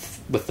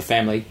 with the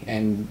family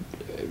and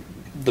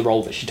the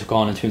role that she took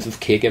on in terms of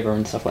caregiver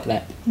and stuff like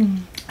that.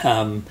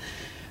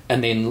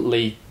 And then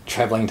Lee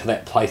travelling to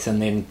that place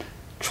and then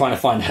trying to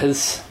find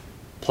his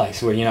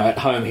place where, you know, at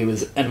home he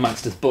was in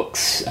amongst his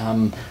books,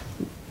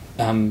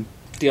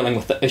 dealing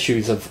with the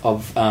issues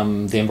of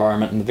the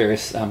environment and the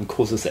various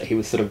causes that he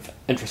was sort of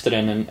interested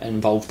in and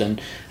involved in,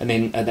 and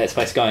then at that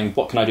space going,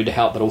 what can I do to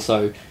help, but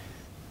also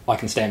I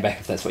can stand back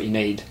if that's what you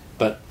need,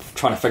 but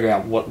trying to figure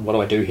out what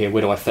do I do here,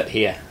 where do I fit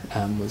here,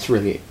 was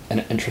really an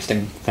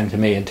interesting thing to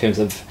me in terms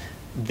of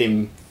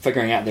them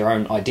figuring out their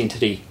own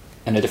identity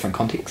in a different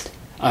context.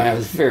 I mean, it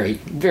was a very,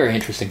 very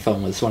interesting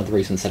film. It's one of the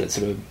reasons that it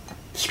sort of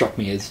struck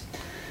me as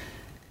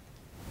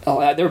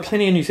there are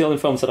plenty of New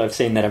Zealand films that I've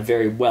seen that are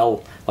very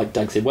well, like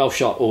Doug said, well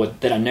shot, or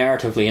that are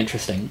narratively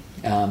interesting,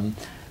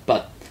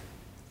 but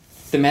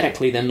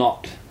thematically they're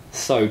not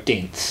so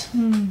dense.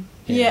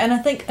 Yeah, and I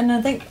think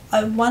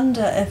I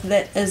wonder if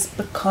that is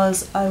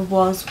because I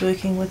was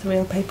working with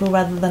real people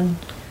rather than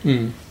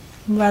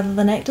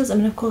actors. I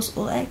mean, of course,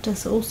 all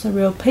actors are also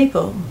real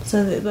people,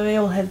 so they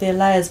all have their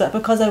layers. But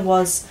because I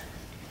was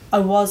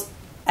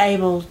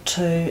able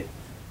to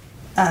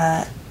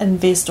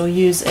invest or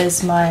use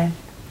as my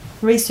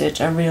research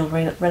a real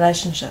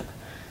relationship,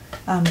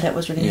 that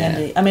was really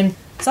handy. I mean,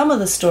 some of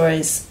the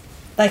stories,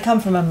 they come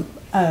from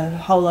a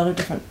whole lot of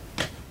different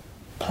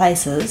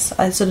places.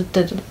 I sort of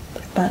did a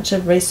bunch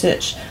of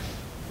research,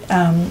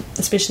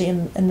 especially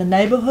in the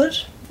neighbourhood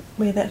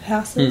where that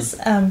house is,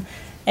 and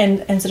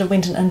sort of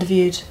went and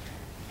interviewed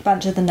a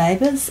bunch of the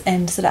neighbours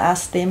and sort of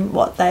asked them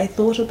what they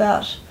thought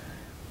about,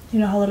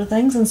 a whole lot of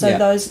things. And so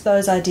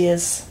those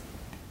ideas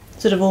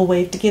sort of all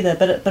weaved together,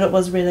 but it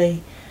was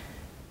really,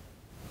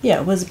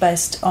 it was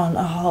based on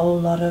a whole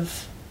lot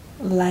of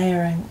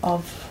layering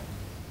of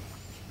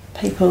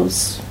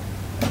people's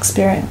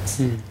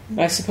experience.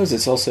 I suppose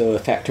it's also a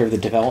factor of the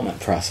development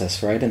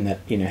process, right? And that,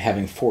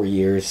 having 4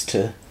 years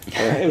to...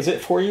 Or was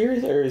it 4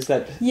 years, or is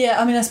that...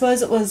 Yeah, I mean, I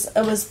suppose it was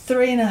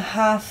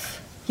 3.5...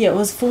 Yeah, it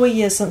was 4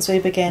 years since we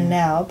began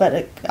now,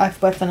 but I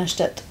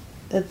finished it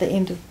at the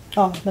end of...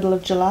 middle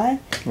of July.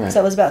 Right. So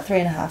it was about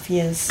 3.5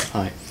 years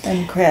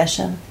in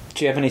creation.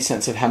 Do you have any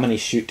sense of how many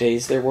shoot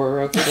days there were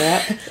over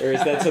that? Or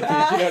is that something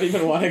you don't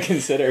even want to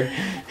consider?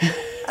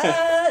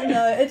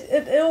 No,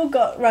 it all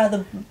got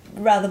rather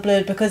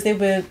blurred because there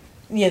were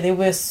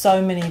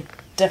so many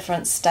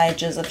different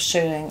stages of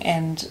shooting,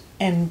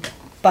 and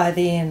by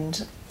the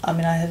end, I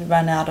mean, I had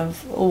run out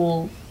of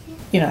all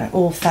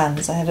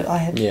funds. I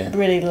had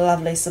really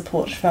lovely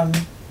support from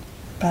a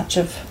bunch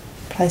of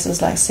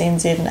places like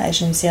CNZ and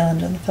Asia New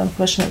Zealand and the Film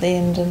Commission at the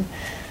end,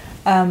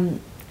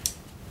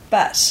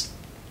 but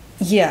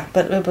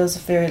it was a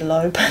very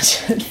low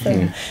budget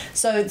thing.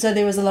 So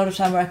there was a lot of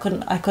time where I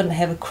couldn't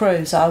have a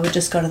crew, so I would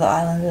just go to the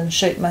island and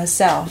shoot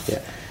myself.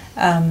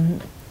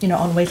 On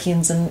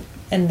weekends and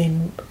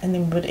then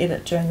would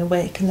edit during the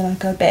week, and then I'd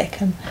go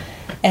back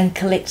and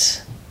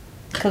collect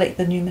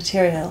the new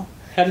material.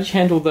 How did you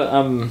handle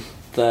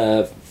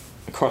the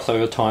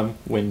crossover time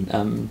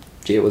when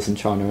Gia was in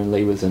China and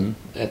Lee was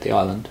at the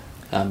island?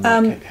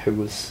 Who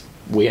was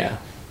where?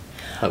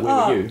 Where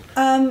were you?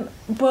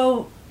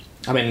 Well,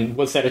 I mean,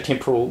 was that a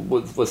temporal?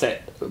 Was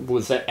that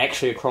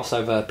actually a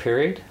crossover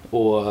period,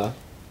 or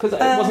because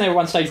wasn't there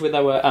one stage where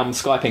they were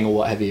Skyping or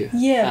what have you?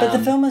 Yeah, but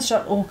the film was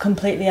shot all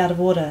completely out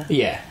of order.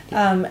 Yeah.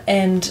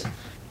 And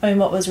I mean,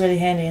 what was really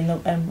handy,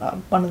 and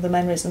one of the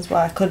main reasons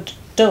why I could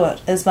do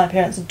it is my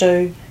parents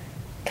do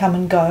come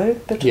and go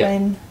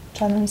between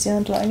China and New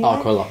Zealand anyway.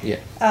 Oh, quite a lot. Yeah.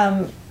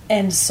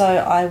 And so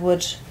I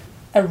would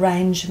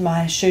arrange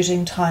my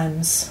shooting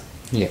times.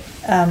 Yeah.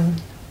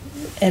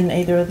 In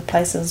either of the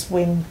places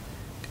when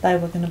they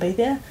were going to be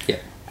there. Yeah.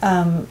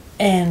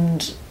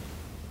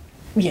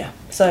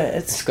 So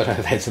it's got to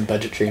have had some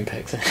budgetary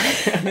impacts.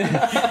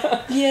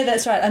 Yeah,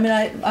 that's right. I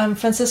mean,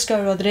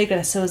 Francisco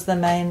Rodriguez, who was the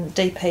main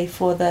DP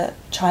for the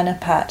China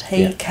part,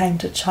 he came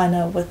to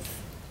China with,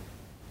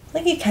 I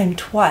think he came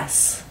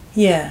twice.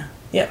 Yeah,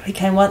 he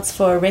came once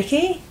for a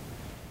recce,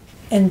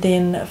 and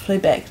then flew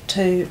back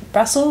to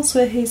Brussels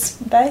where he's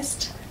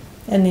based,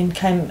 and then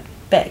came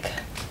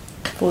back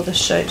for the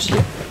shoot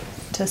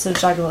to sort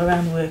of juggle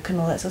around work and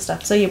all that sort of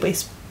stuff. So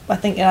I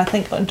think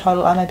in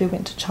total I maybe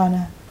went to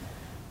China.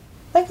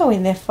 I think I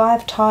went there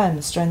 5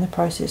 times during the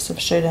process of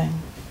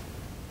shooting.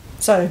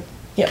 So,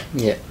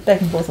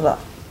 back and forth a lot.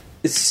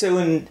 So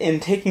in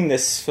taking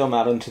this film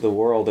out into the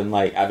world, and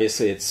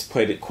obviously it's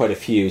played at quite a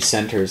few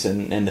centres,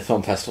 and the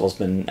film festival's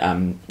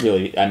been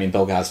really, I mean,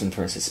 Bill Gosden,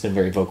 for instance, has been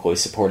very vocally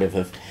supportive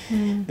of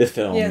the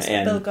film. Yes,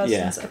 and Bill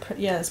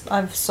Gosden's,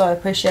 I've so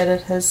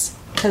appreciated his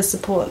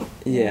support.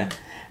 Yeah.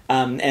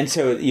 And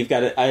so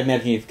I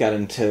imagine you've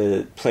gotten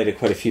to play to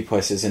quite a few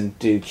places and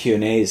do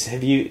Q&As.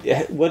 Have you,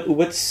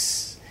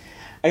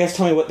 I guess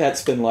tell me what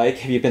that's been like.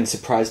 Have you been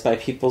surprised by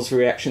people's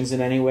reactions in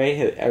any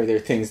way? Are there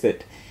things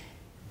that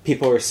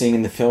people are seeing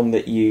in the film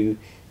that you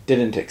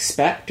didn't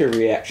expect, or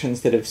reactions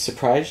that have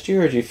surprised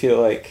you, or do you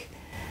feel like...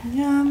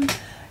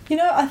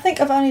 I think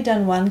I've only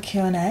done one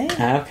Q&A,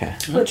 okay,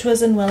 which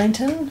was in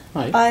Wellington.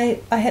 Right.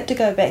 I had to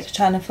go back to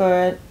China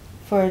for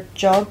a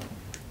job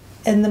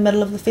in the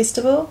middle of the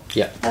festival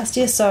last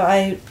year, so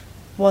I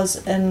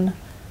was in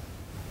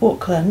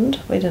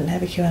Auckland. We didn't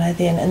have a Q&A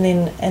then, and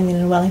then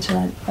in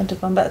Wellington I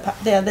did one, but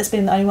that's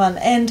been the only one.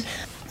 And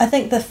I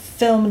think the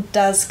film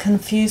does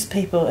confuse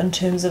people in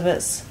terms of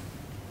its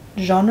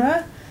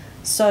genre,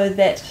 so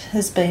that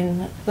has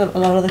been a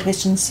lot of the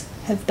questions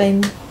have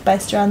been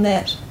based around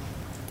that.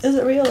 Is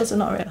it real? Is it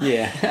not real?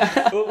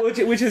 Yeah,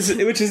 which is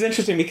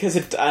interesting because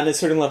on a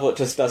certain level it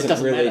just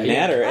doesn't really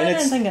matter. And I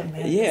don't think it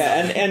matters.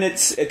 Yeah, and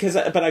it's because,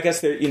 but I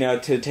guess there,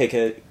 to take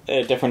a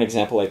different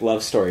example like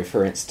Love Story,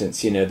 for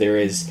instance, there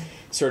is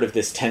sort of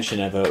this tension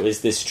of,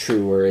 is this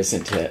true or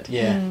isn't it?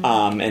 Yeah.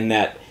 And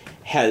that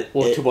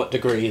to what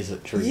degree is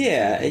it true?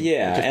 Yeah, Which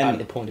is part of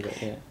the point of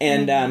it. Yeah.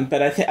 And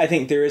but I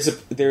think there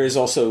is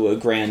also a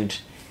grand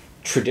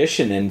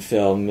tradition in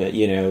film,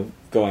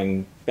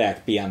 going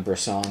back beyond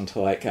Bresson to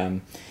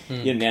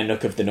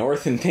Nanook of the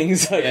North and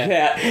things like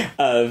that,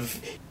 of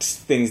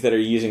things that are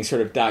using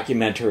sort of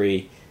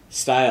documentary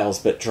styles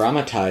but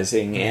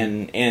dramatizing,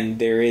 and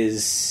there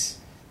is.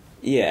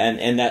 Yeah,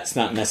 and that's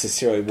not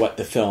necessarily what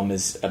the film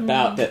is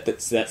about.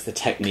 That's the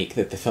technique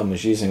that the film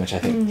is using, which I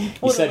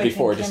think you said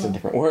before, just in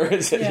different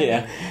words.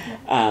 Yeah.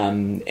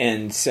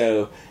 And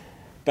so,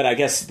 but I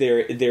guess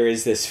there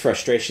is this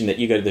frustration that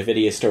you go to the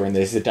video store and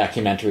there's the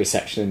documentary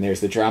section and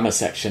there's the drama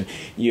section.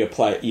 You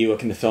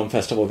look in the film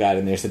festival guide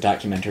and there's the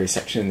documentary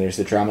section and there's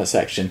the drama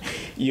section.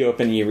 You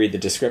open and you read the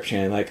description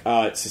and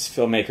it's this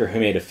filmmaker who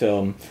made a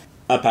film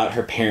about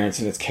her parents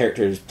and its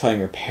characters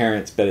playing her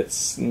parents, but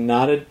it's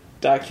not a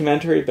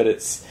documentary, but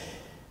it's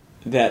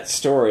that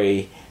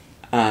story.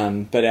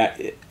 But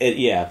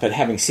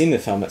having seen the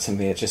film, it's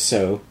something that's just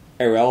so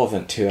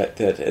irrelevant to it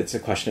that it's a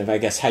question of, I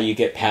guess, how you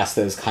get past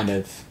those kind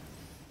of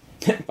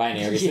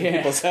binaries in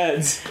people's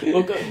heads.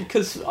 Well,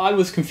 because I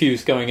was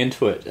confused going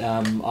into it.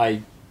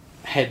 I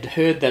had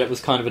heard that it was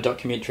kind of a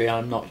documentary.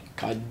 I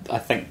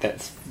think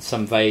that's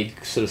some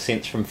vague sort of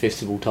sense from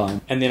festival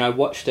time. And then I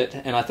watched it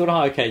and I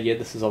thought,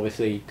 this is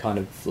obviously kind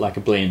of like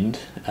a blend.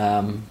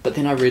 But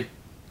then I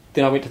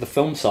went to the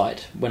film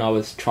site when I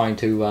was trying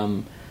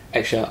to...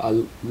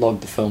 I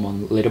logged the film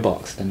on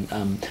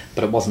Letterboxd,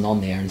 but it wasn't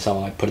on there, and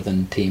so I put it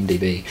in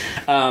TMDb.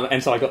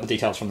 And so I got the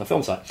details from the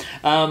film site.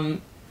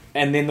 And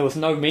then there was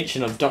no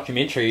mention of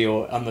documentary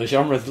or on the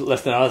genre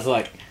list, and I was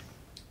like...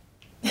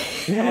 oh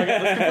my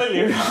God, that's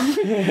completely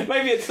wrong.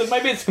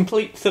 maybe it's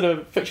complete sort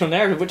of fictional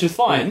narrative, which is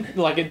fine.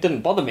 Like, it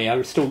didn't bother me.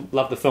 I still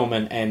loved the film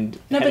and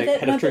had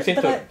a true sense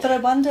of it. But I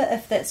wonder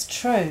if that's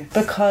true,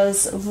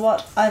 because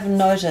what I've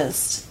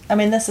noticed,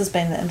 this has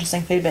been the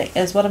interesting feedback,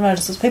 is what I've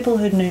noticed is people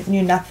who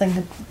knew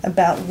nothing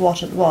about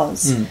what it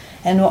was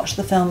and watched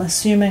the film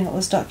assuming it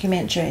was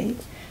documentary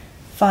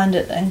find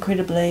it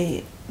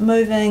incredibly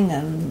moving,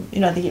 and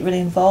they get really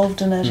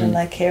involved in it and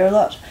they care a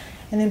lot.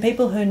 And then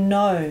people who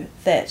know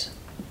that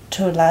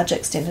to a large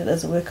extent it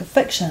is a work of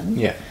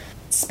fiction,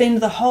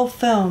 spend the whole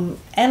film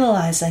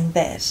analysing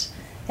that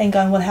and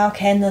going, well, how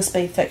can this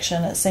be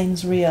fiction? It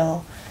seems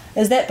real.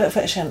 Is that bit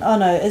fiction? Oh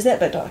no, is that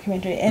bit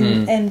documentary?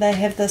 And they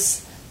have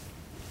this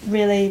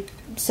really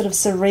sort of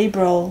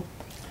cerebral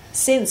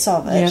sense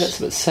of it. Yeah, that's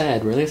a bit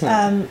sad, really, isn't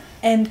it?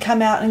 And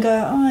come out and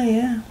go, oh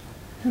yeah,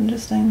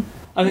 interesting.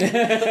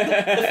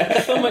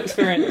 The film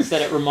experience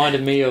that it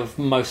reminded me of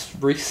most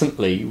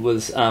recently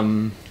was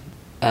Julia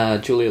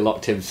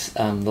Lochtev's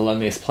The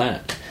Loneliest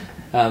Planet,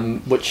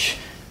 which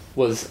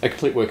was a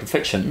complete work of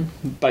fiction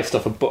based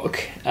off a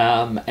book,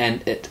 but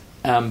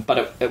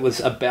it was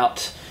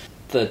about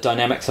the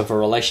dynamics of a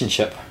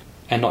relationship,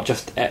 and not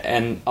just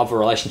of a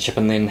relationship,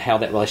 and then how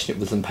that relationship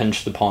was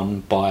impinged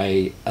upon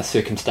by a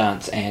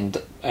circumstance and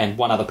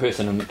one other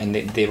person and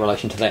their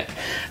relation to that.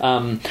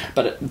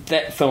 But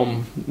that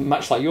film,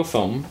 much like your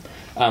film,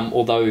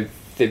 although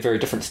they're very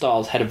different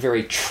styles, had a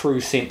very true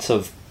sense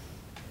of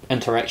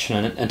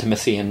interaction and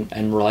intimacy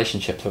and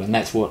relationship to it, and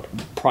that's what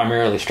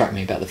primarily struck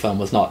me about the film.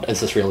 Was not,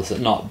 is this real, is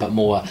it not, but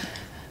more,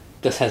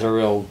 this has a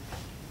real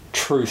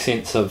true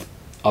sense of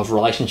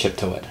relationship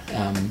to it,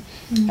 and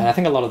I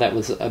think a lot of that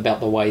was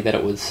about the way that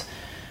it was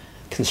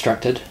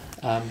constructed.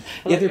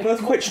 They're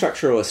both quite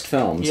structuralist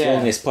films.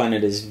 Loneliest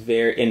Planet is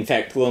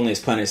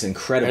Loneliest Planet is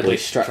incredibly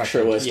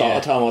structuralist.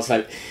 It's almost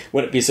like,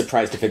 wouldn't be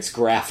surprised if it's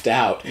graphed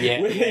out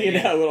with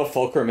a little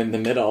fulcrum in the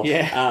middle.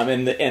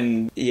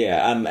 And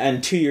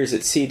 2 Years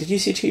at Sea. Did you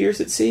see 2 Years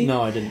at Sea?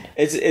 No, I didn't.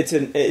 It's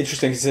an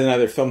interesting. It's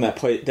another film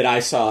that I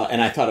saw,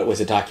 and I thought it was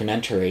a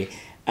documentary,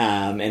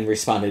 and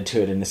responded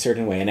to it in a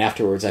certain way. And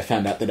afterwards, I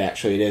found out that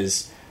actually it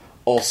is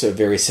also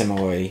very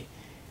similarly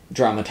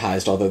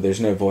dramatized, although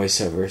there's no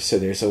voiceover, so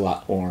there's a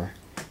lot more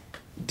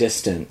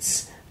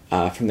distance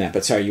from that.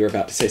 But sorry, you were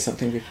about to say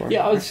something before?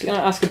 Yeah, I was going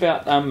to ask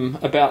about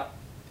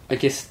I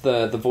guess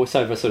the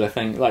voiceover sort of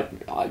thing.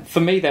 Like, for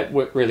me, that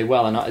worked really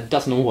well, and it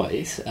doesn't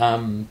always.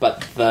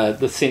 But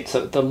the sense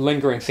of the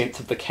lingering sense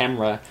of the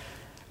camera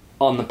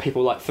on the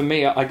people. Like, for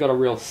me, I got a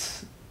real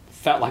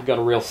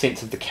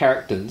sense of the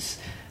characters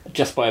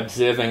just by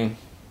observing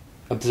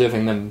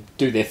them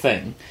do their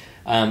thing.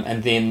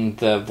 And then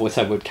the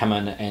voiceover would come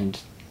in and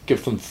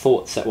give them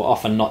thoughts that were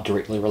often not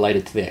directly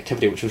related to the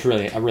activity, which was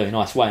really a really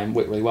nice way and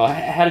worked really well.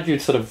 How did you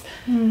sort of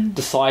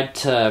decide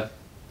to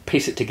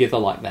piece it together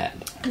like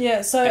that?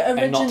 Yeah, so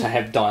and not to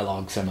have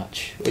dialogue so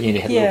much when you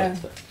had little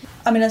bits of it.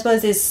 I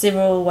suppose there's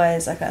several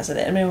ways I can answer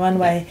that. One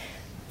way,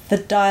 the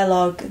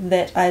dialogue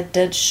that I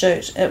did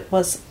shoot, it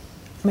was,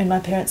 my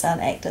parents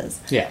aren't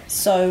actors,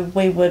 so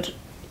we would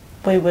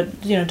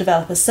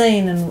develop a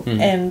scene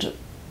and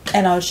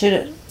I would shoot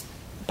it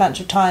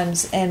bunch of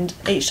times, and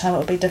each time it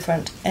would be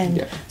different,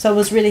 and so it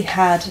was really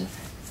hard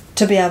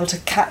to be able to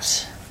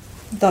cut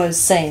those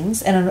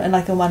scenes, and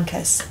in one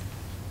case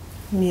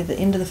near the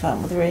end of the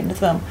film, or the very end of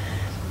the film,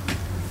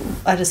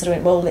 I just sort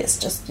of went, well, let's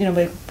just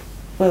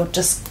we'll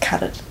just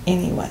cut it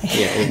anyway.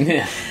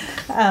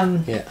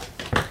 and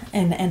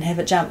have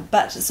it jump.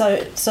 But so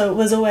it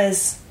was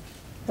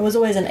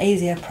always an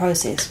easier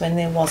process when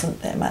there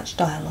wasn't that much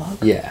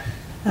dialogue. Yeah.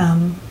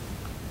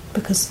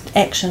 Because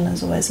action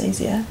is always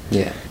easier.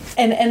 Yeah.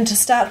 And to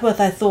start with,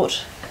 I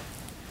thought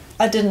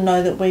I didn't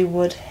know that we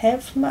would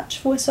have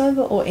much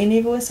voiceover or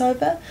any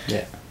voiceover.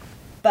 Yeah.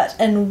 But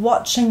in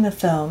watching the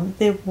film,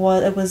 it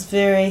was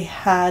very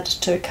hard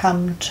to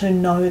come to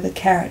know the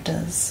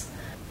characters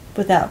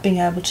without being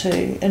able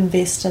to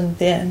invest in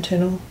their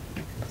internal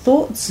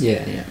thoughts.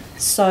 Yeah, yeah.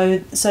 So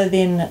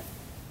then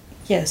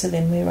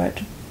we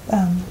wrote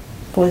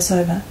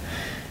voiceover.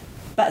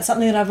 But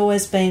something that I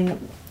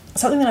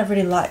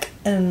really like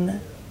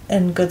in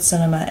good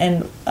cinema,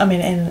 and I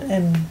mean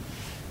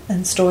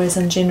in stories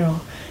in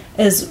general,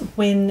 is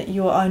when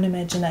your own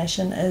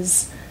imagination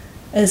is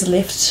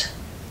left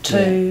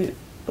to,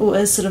 or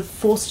is sort of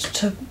forced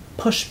to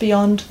push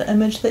beyond the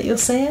image that you're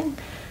seeing.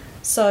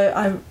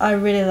 So I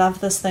really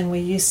love this thing where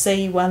you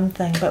see one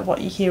thing but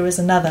what you hear is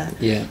another.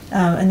 Yeah.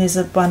 And there's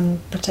one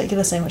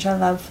particular scene which I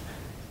love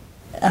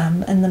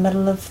in the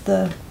middle of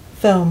the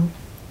film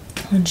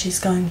when she's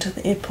going to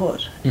the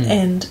airport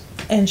and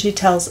she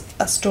tells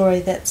a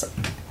story that's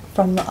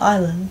from the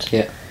island.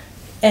 Yeah.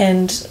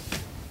 And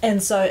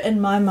so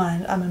in my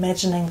mind I'm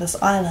imagining this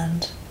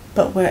island,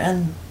 but we're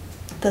in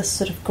this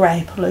sort of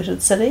grey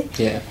polluted city.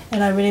 Yeah.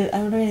 And I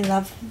really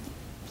love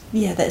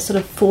that sort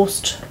of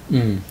forced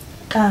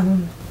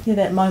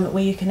that moment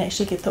where you can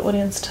actually get the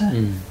audience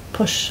to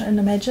push and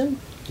imagine.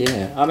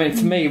 Yeah, I mean,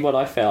 for me, what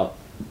I felt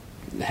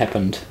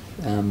happened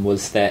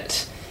was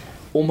that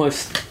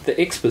almost the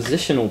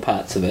expositional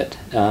parts of it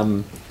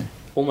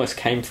almost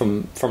came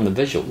from the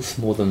visuals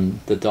more than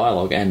the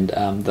dialogue, and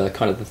the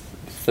kind of the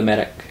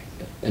thematic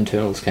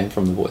internals came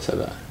from the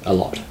voiceover a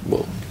lot.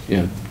 Well,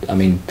 I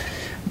mean,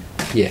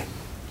 yeah,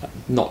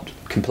 not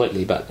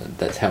completely, but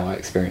that's how I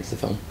experienced the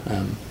film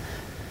to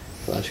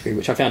a large degree,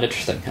 which I found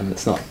interesting. I mean,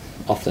 it's not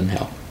often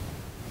how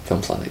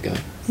films like that go.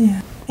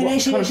 Yeah, and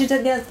actually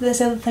there's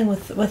the other thing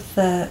with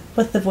the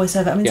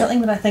voiceover. I mean,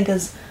 something that I think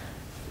is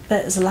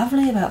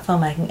lovely about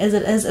filmmaking is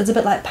it's a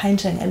bit like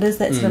painting. It is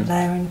that sort of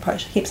layering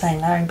approach. I keep saying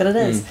layering, but it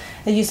is.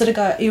 And you sort of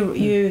go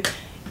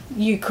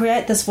you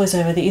create this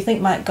voiceover that you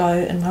think might go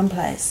in one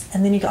place,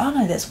 and then you go, oh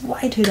no, that's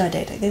way too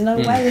didactic. There's no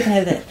way we can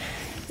have that.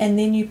 And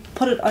then you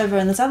put it over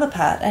in this other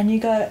part, and you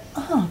go,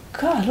 oh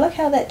god, look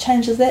how that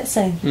changes that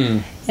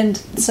scene. And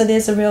so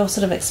there's a real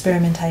sort of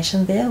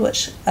experimentation there,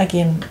 which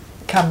again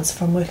comes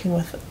from working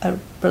with a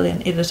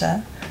brilliant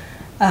editor,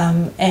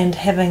 and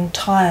having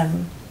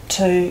time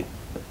to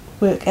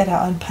work at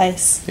our own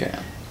pace,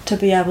 to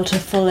be able to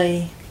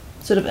fully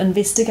sort of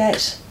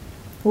investigate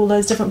all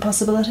those different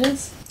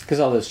possibilities. Because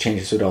all those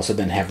changes would also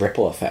then have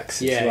ripple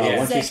effects as well. Yeah.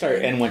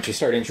 Once you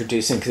start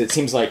introducing, because it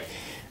seems like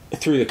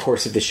through the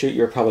course of the shoot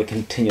you're probably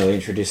continually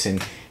introducing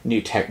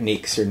new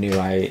techniques or new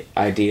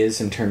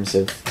ideas in terms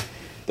of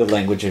the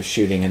language of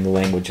shooting and the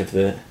language of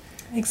the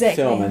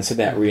film, and so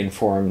that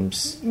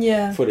reinforms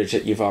footage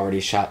that you've already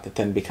shot that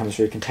then becomes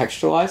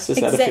recontextualized. Is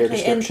that a fair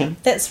description? And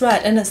that's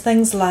right, and it's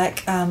things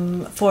like,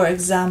 for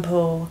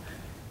example,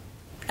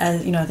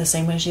 the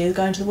scene when she is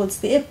going towards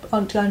the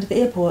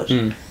airport,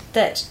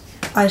 that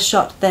I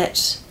shot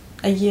that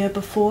a year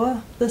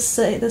before the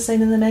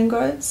scene in the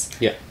mangroves,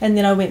 and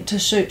then I went to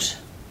shoot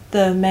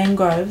the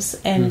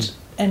mangroves and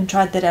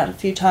tried that out a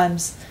few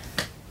times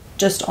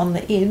just on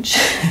the edge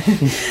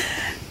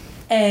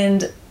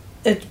and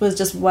it was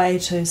just way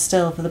too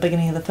still for the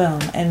beginning of the film,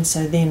 and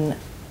so then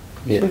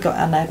we got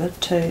our neighbour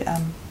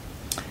to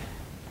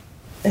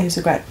who's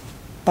a great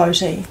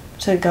boatie,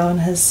 to go in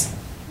his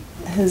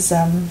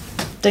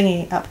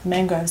dinghy up the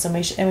mangroves, and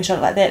we shot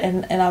it like that,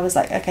 and I was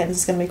like, okay, this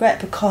is going to be great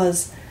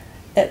because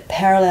it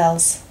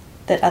parallels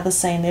that other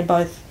scene. They're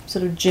both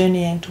sort of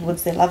journeying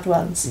towards their loved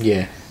ones,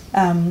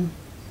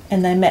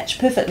 and they match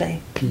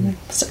perfectly.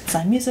 Stick the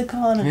same music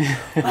on, and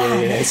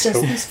it's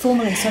just this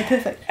formula so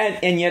perfect.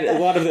 And yet a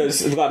lot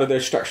of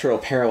those structural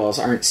parallels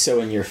aren't so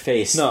in your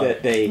face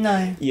that they.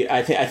 No.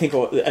 I think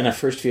in a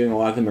first viewing, a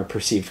lot of them are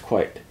perceived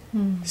quite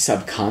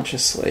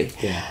subconsciously.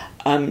 Yeah.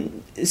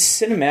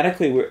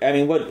 Cinematically, I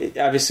mean, what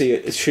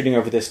obviously shooting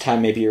over this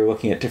time, maybe you're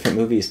looking at different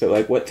movies, but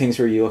like, what things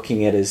were you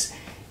looking at as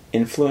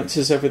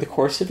influences over the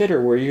course of it, or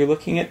were you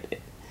looking at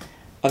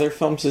other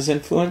films as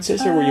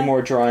influences, or were you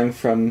more drawing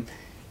from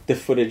the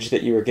footage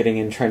that you were getting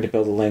and trying to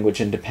build a language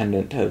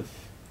independent of?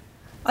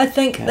 I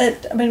think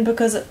that, I mean,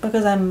 because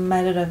I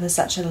made it over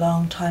such a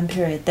long time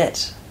period,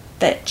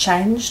 that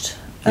changed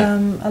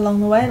along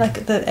the way.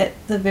 Like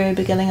at the very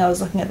beginning, I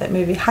was looking at that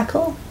movie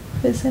Huckle.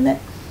 Have you seen that?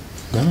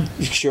 No.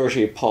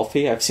 Georgie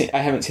Palfi. I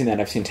haven't seen that.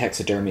 I've seen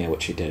Taxidermia,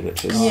 which he did,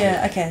 which is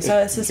okay. So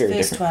it's his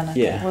first different. one.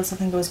 I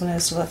think it was when I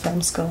was still at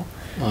film school.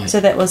 Right. So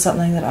that was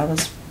something that I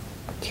was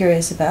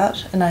curious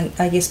about, and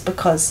I guess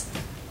because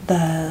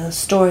the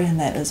story in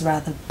that is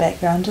rather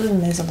backgrounded,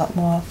 and there's a lot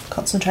more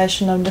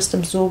concentration on just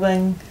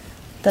absorbing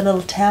the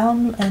little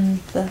town and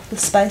the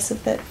space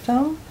of that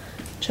film,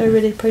 which I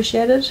really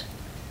appreciated.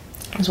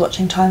 I was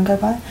watching time go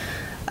by,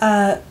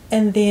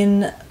 and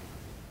then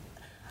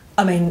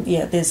I mean,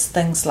 yeah, there's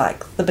things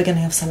like the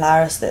beginning of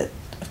Solaris, that,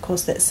 of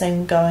course, that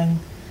scene going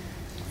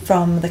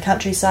from the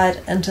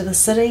countryside into the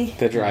city.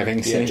 The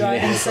driving scene. The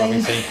driving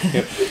scene.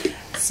 Yep.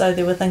 So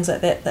there were things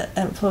like that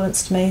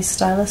influenced me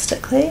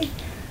stylistically.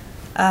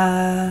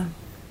 Yeah,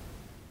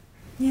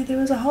 there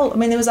was a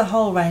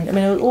whole range. I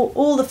mean,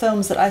 all the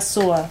films that I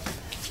saw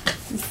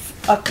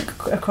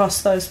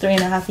across those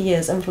 3.5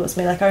 years influenced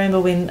me. Like, I remember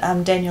when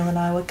Daniel and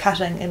I were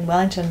cutting in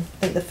Wellington,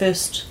 I think it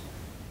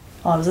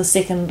was the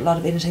second lot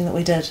of editing that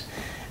we did,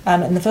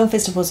 and the film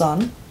festival was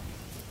on,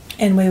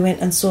 and we went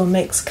and saw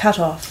Meek's Cut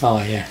Off.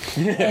 Oh yeah,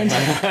 and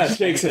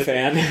Jake's a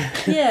fan.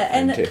 Yeah,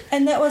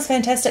 and that was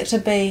fantastic to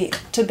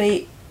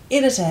be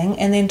editing,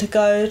 and then to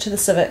go to the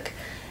Civic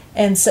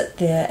and sit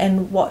there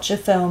and watch a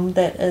film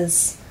that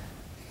is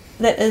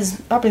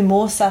probably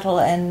more subtle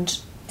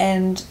and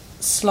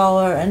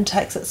slower and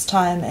takes its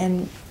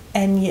time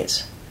and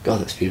yet,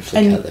 God, that's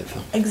beautifully cut, that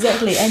film.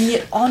 Exactly, and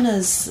yet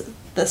honours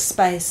the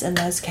space and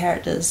those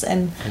characters,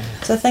 and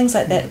so things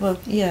like that. Well,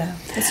 yeah,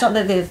 it's not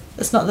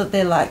that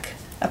they're like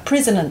a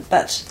president,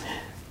 but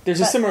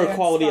there's a similar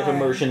quality inspiring.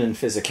 of immersion and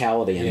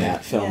physicality in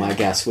that film, I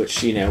guess.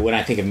 Which, when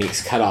I think of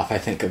Meek's Cut Off, I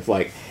think of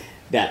like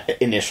that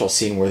initial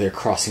scene where they're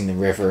crossing the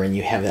river, and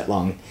you have that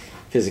long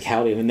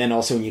physicality, and then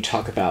also when you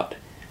talk about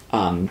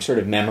sort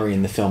of memory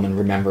in the film and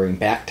remembering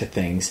back to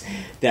things,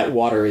 that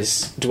water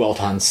is dwelt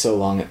on so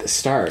long at the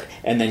start,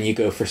 and then you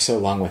go for so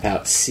long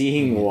without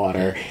seeing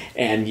water,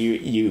 and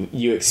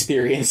you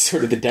experience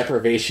sort of the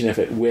deprivation of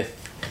it with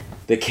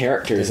the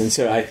characters, and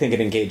so I think it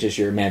engages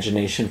your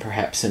imagination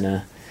perhaps in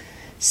a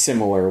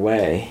similar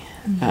way.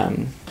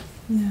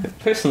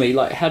 Personally,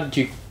 like, how did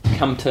you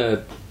come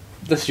to...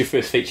 This is your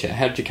first feature.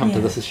 How did you come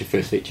to this as your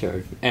first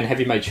feature? And have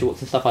you made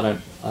shorts and stuff?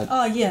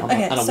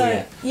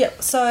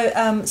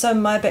 So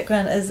my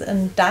background is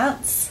in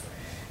dance.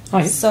 Oh,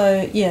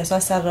 yeah. So I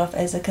started off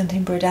as a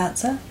contemporary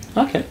dancer.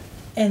 Okay.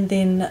 And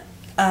then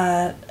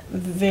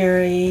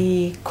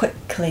very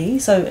quickly,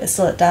 so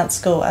still at dance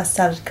school, I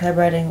started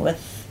collaborating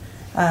with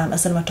a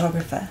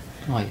cinematographer.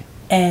 Oh, yeah.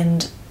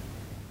 And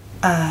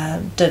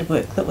did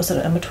work that was sort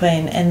of in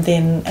between,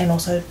 and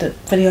also did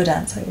video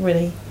dance. Like,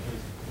 really,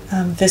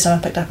 first time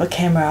I picked up a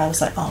camera, I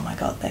was like, oh my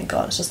god, thank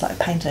god, it's just like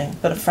painting,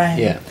 got a frame.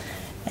 Yeah.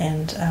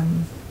 And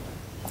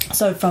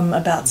so from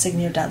about second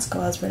year of dance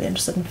school, I was really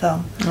interested in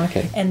film.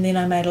 Okay. And then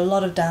I made a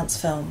lot of dance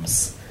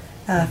films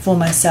for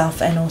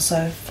myself, and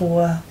also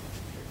for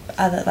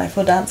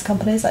for dance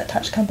companies like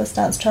Touch Compass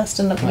Dance Trust,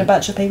 and a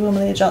bunch of people.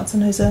 Malia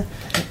Johnson, who's a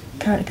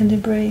current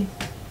contemporary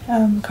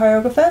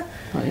choreographer.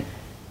 Right.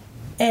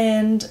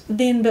 And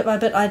then bit by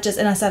bit, I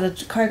started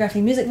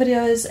choreographing music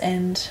videos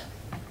and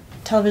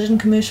television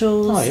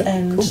commercials,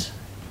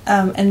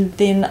 and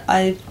then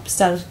I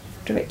started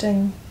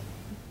directing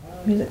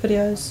music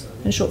videos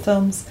and short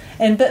films.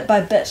 And bit by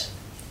bit,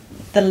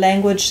 the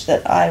language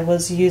that I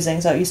was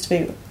using, so it used to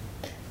be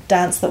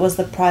dance that was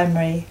the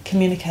primary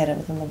communicator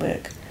within the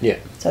work. Yeah.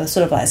 So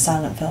sort of like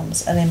silent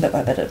films, and then bit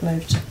by bit it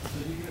moved,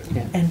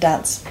 and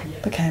dance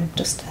became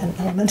just an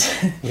element.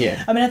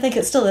 Yeah. I mean, I think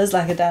it still is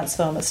like a dance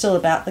film. It's still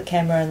about the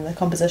camera and the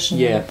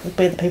composition, and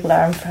where the people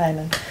are in frame,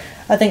 and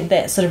I think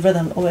that sort of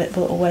rhythm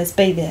will always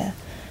be there.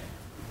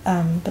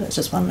 But it's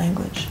just one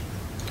language.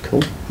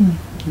 Cool.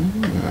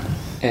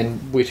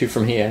 And where to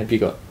from here? Have you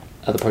got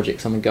other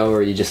projects on the go, or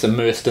are you just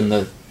immersed in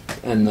the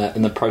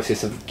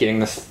process of getting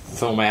this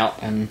film out?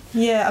 And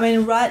I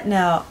mean, right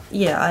now,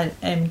 I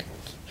am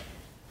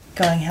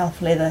going hell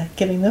for leather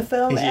getting the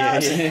film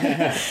out.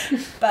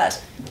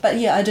 but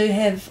I do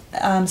have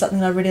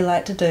something I really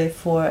like to do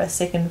for a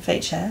second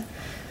feature,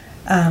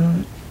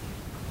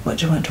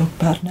 which I won't talk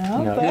about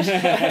now. No. But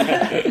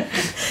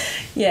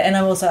and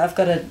I've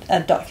got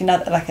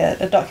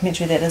a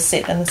documentary that is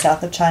set in the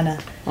south of China,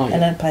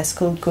 in a place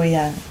called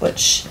Guiyang,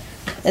 which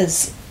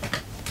is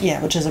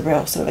a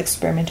real sort of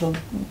experimental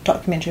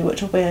documentary,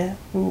 which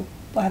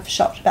I've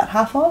shot about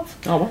half of.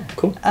 Oh wow,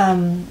 cool.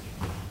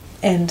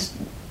 And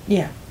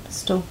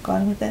still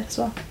going with that as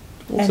well.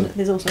 Awesome. And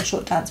there's also a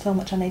short dance film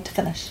which I need to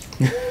finish.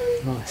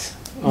 Nice.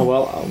 Oh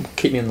well,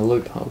 keep me in the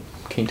loop. I'm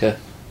keen to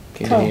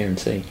hear and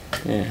see.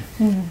 Yeah.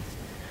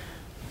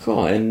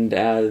 Cool. And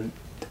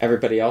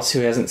everybody else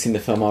who hasn't seen the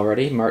film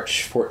already,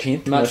 March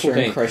 14th. March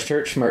 14th. In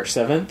Christchurch, March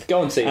 7th.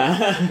 Go and see it.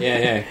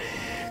 Yeah.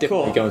 Definitely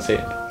cool. Go and see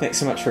it. Thanks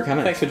so much for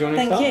coming. Thanks for joining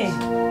us. Thank you.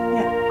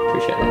 Yeah.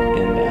 Appreciate that.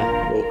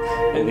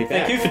 And we'll be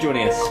back. Thank you for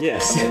joining us.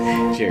 Yes.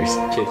 Cheers.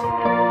 Cheers.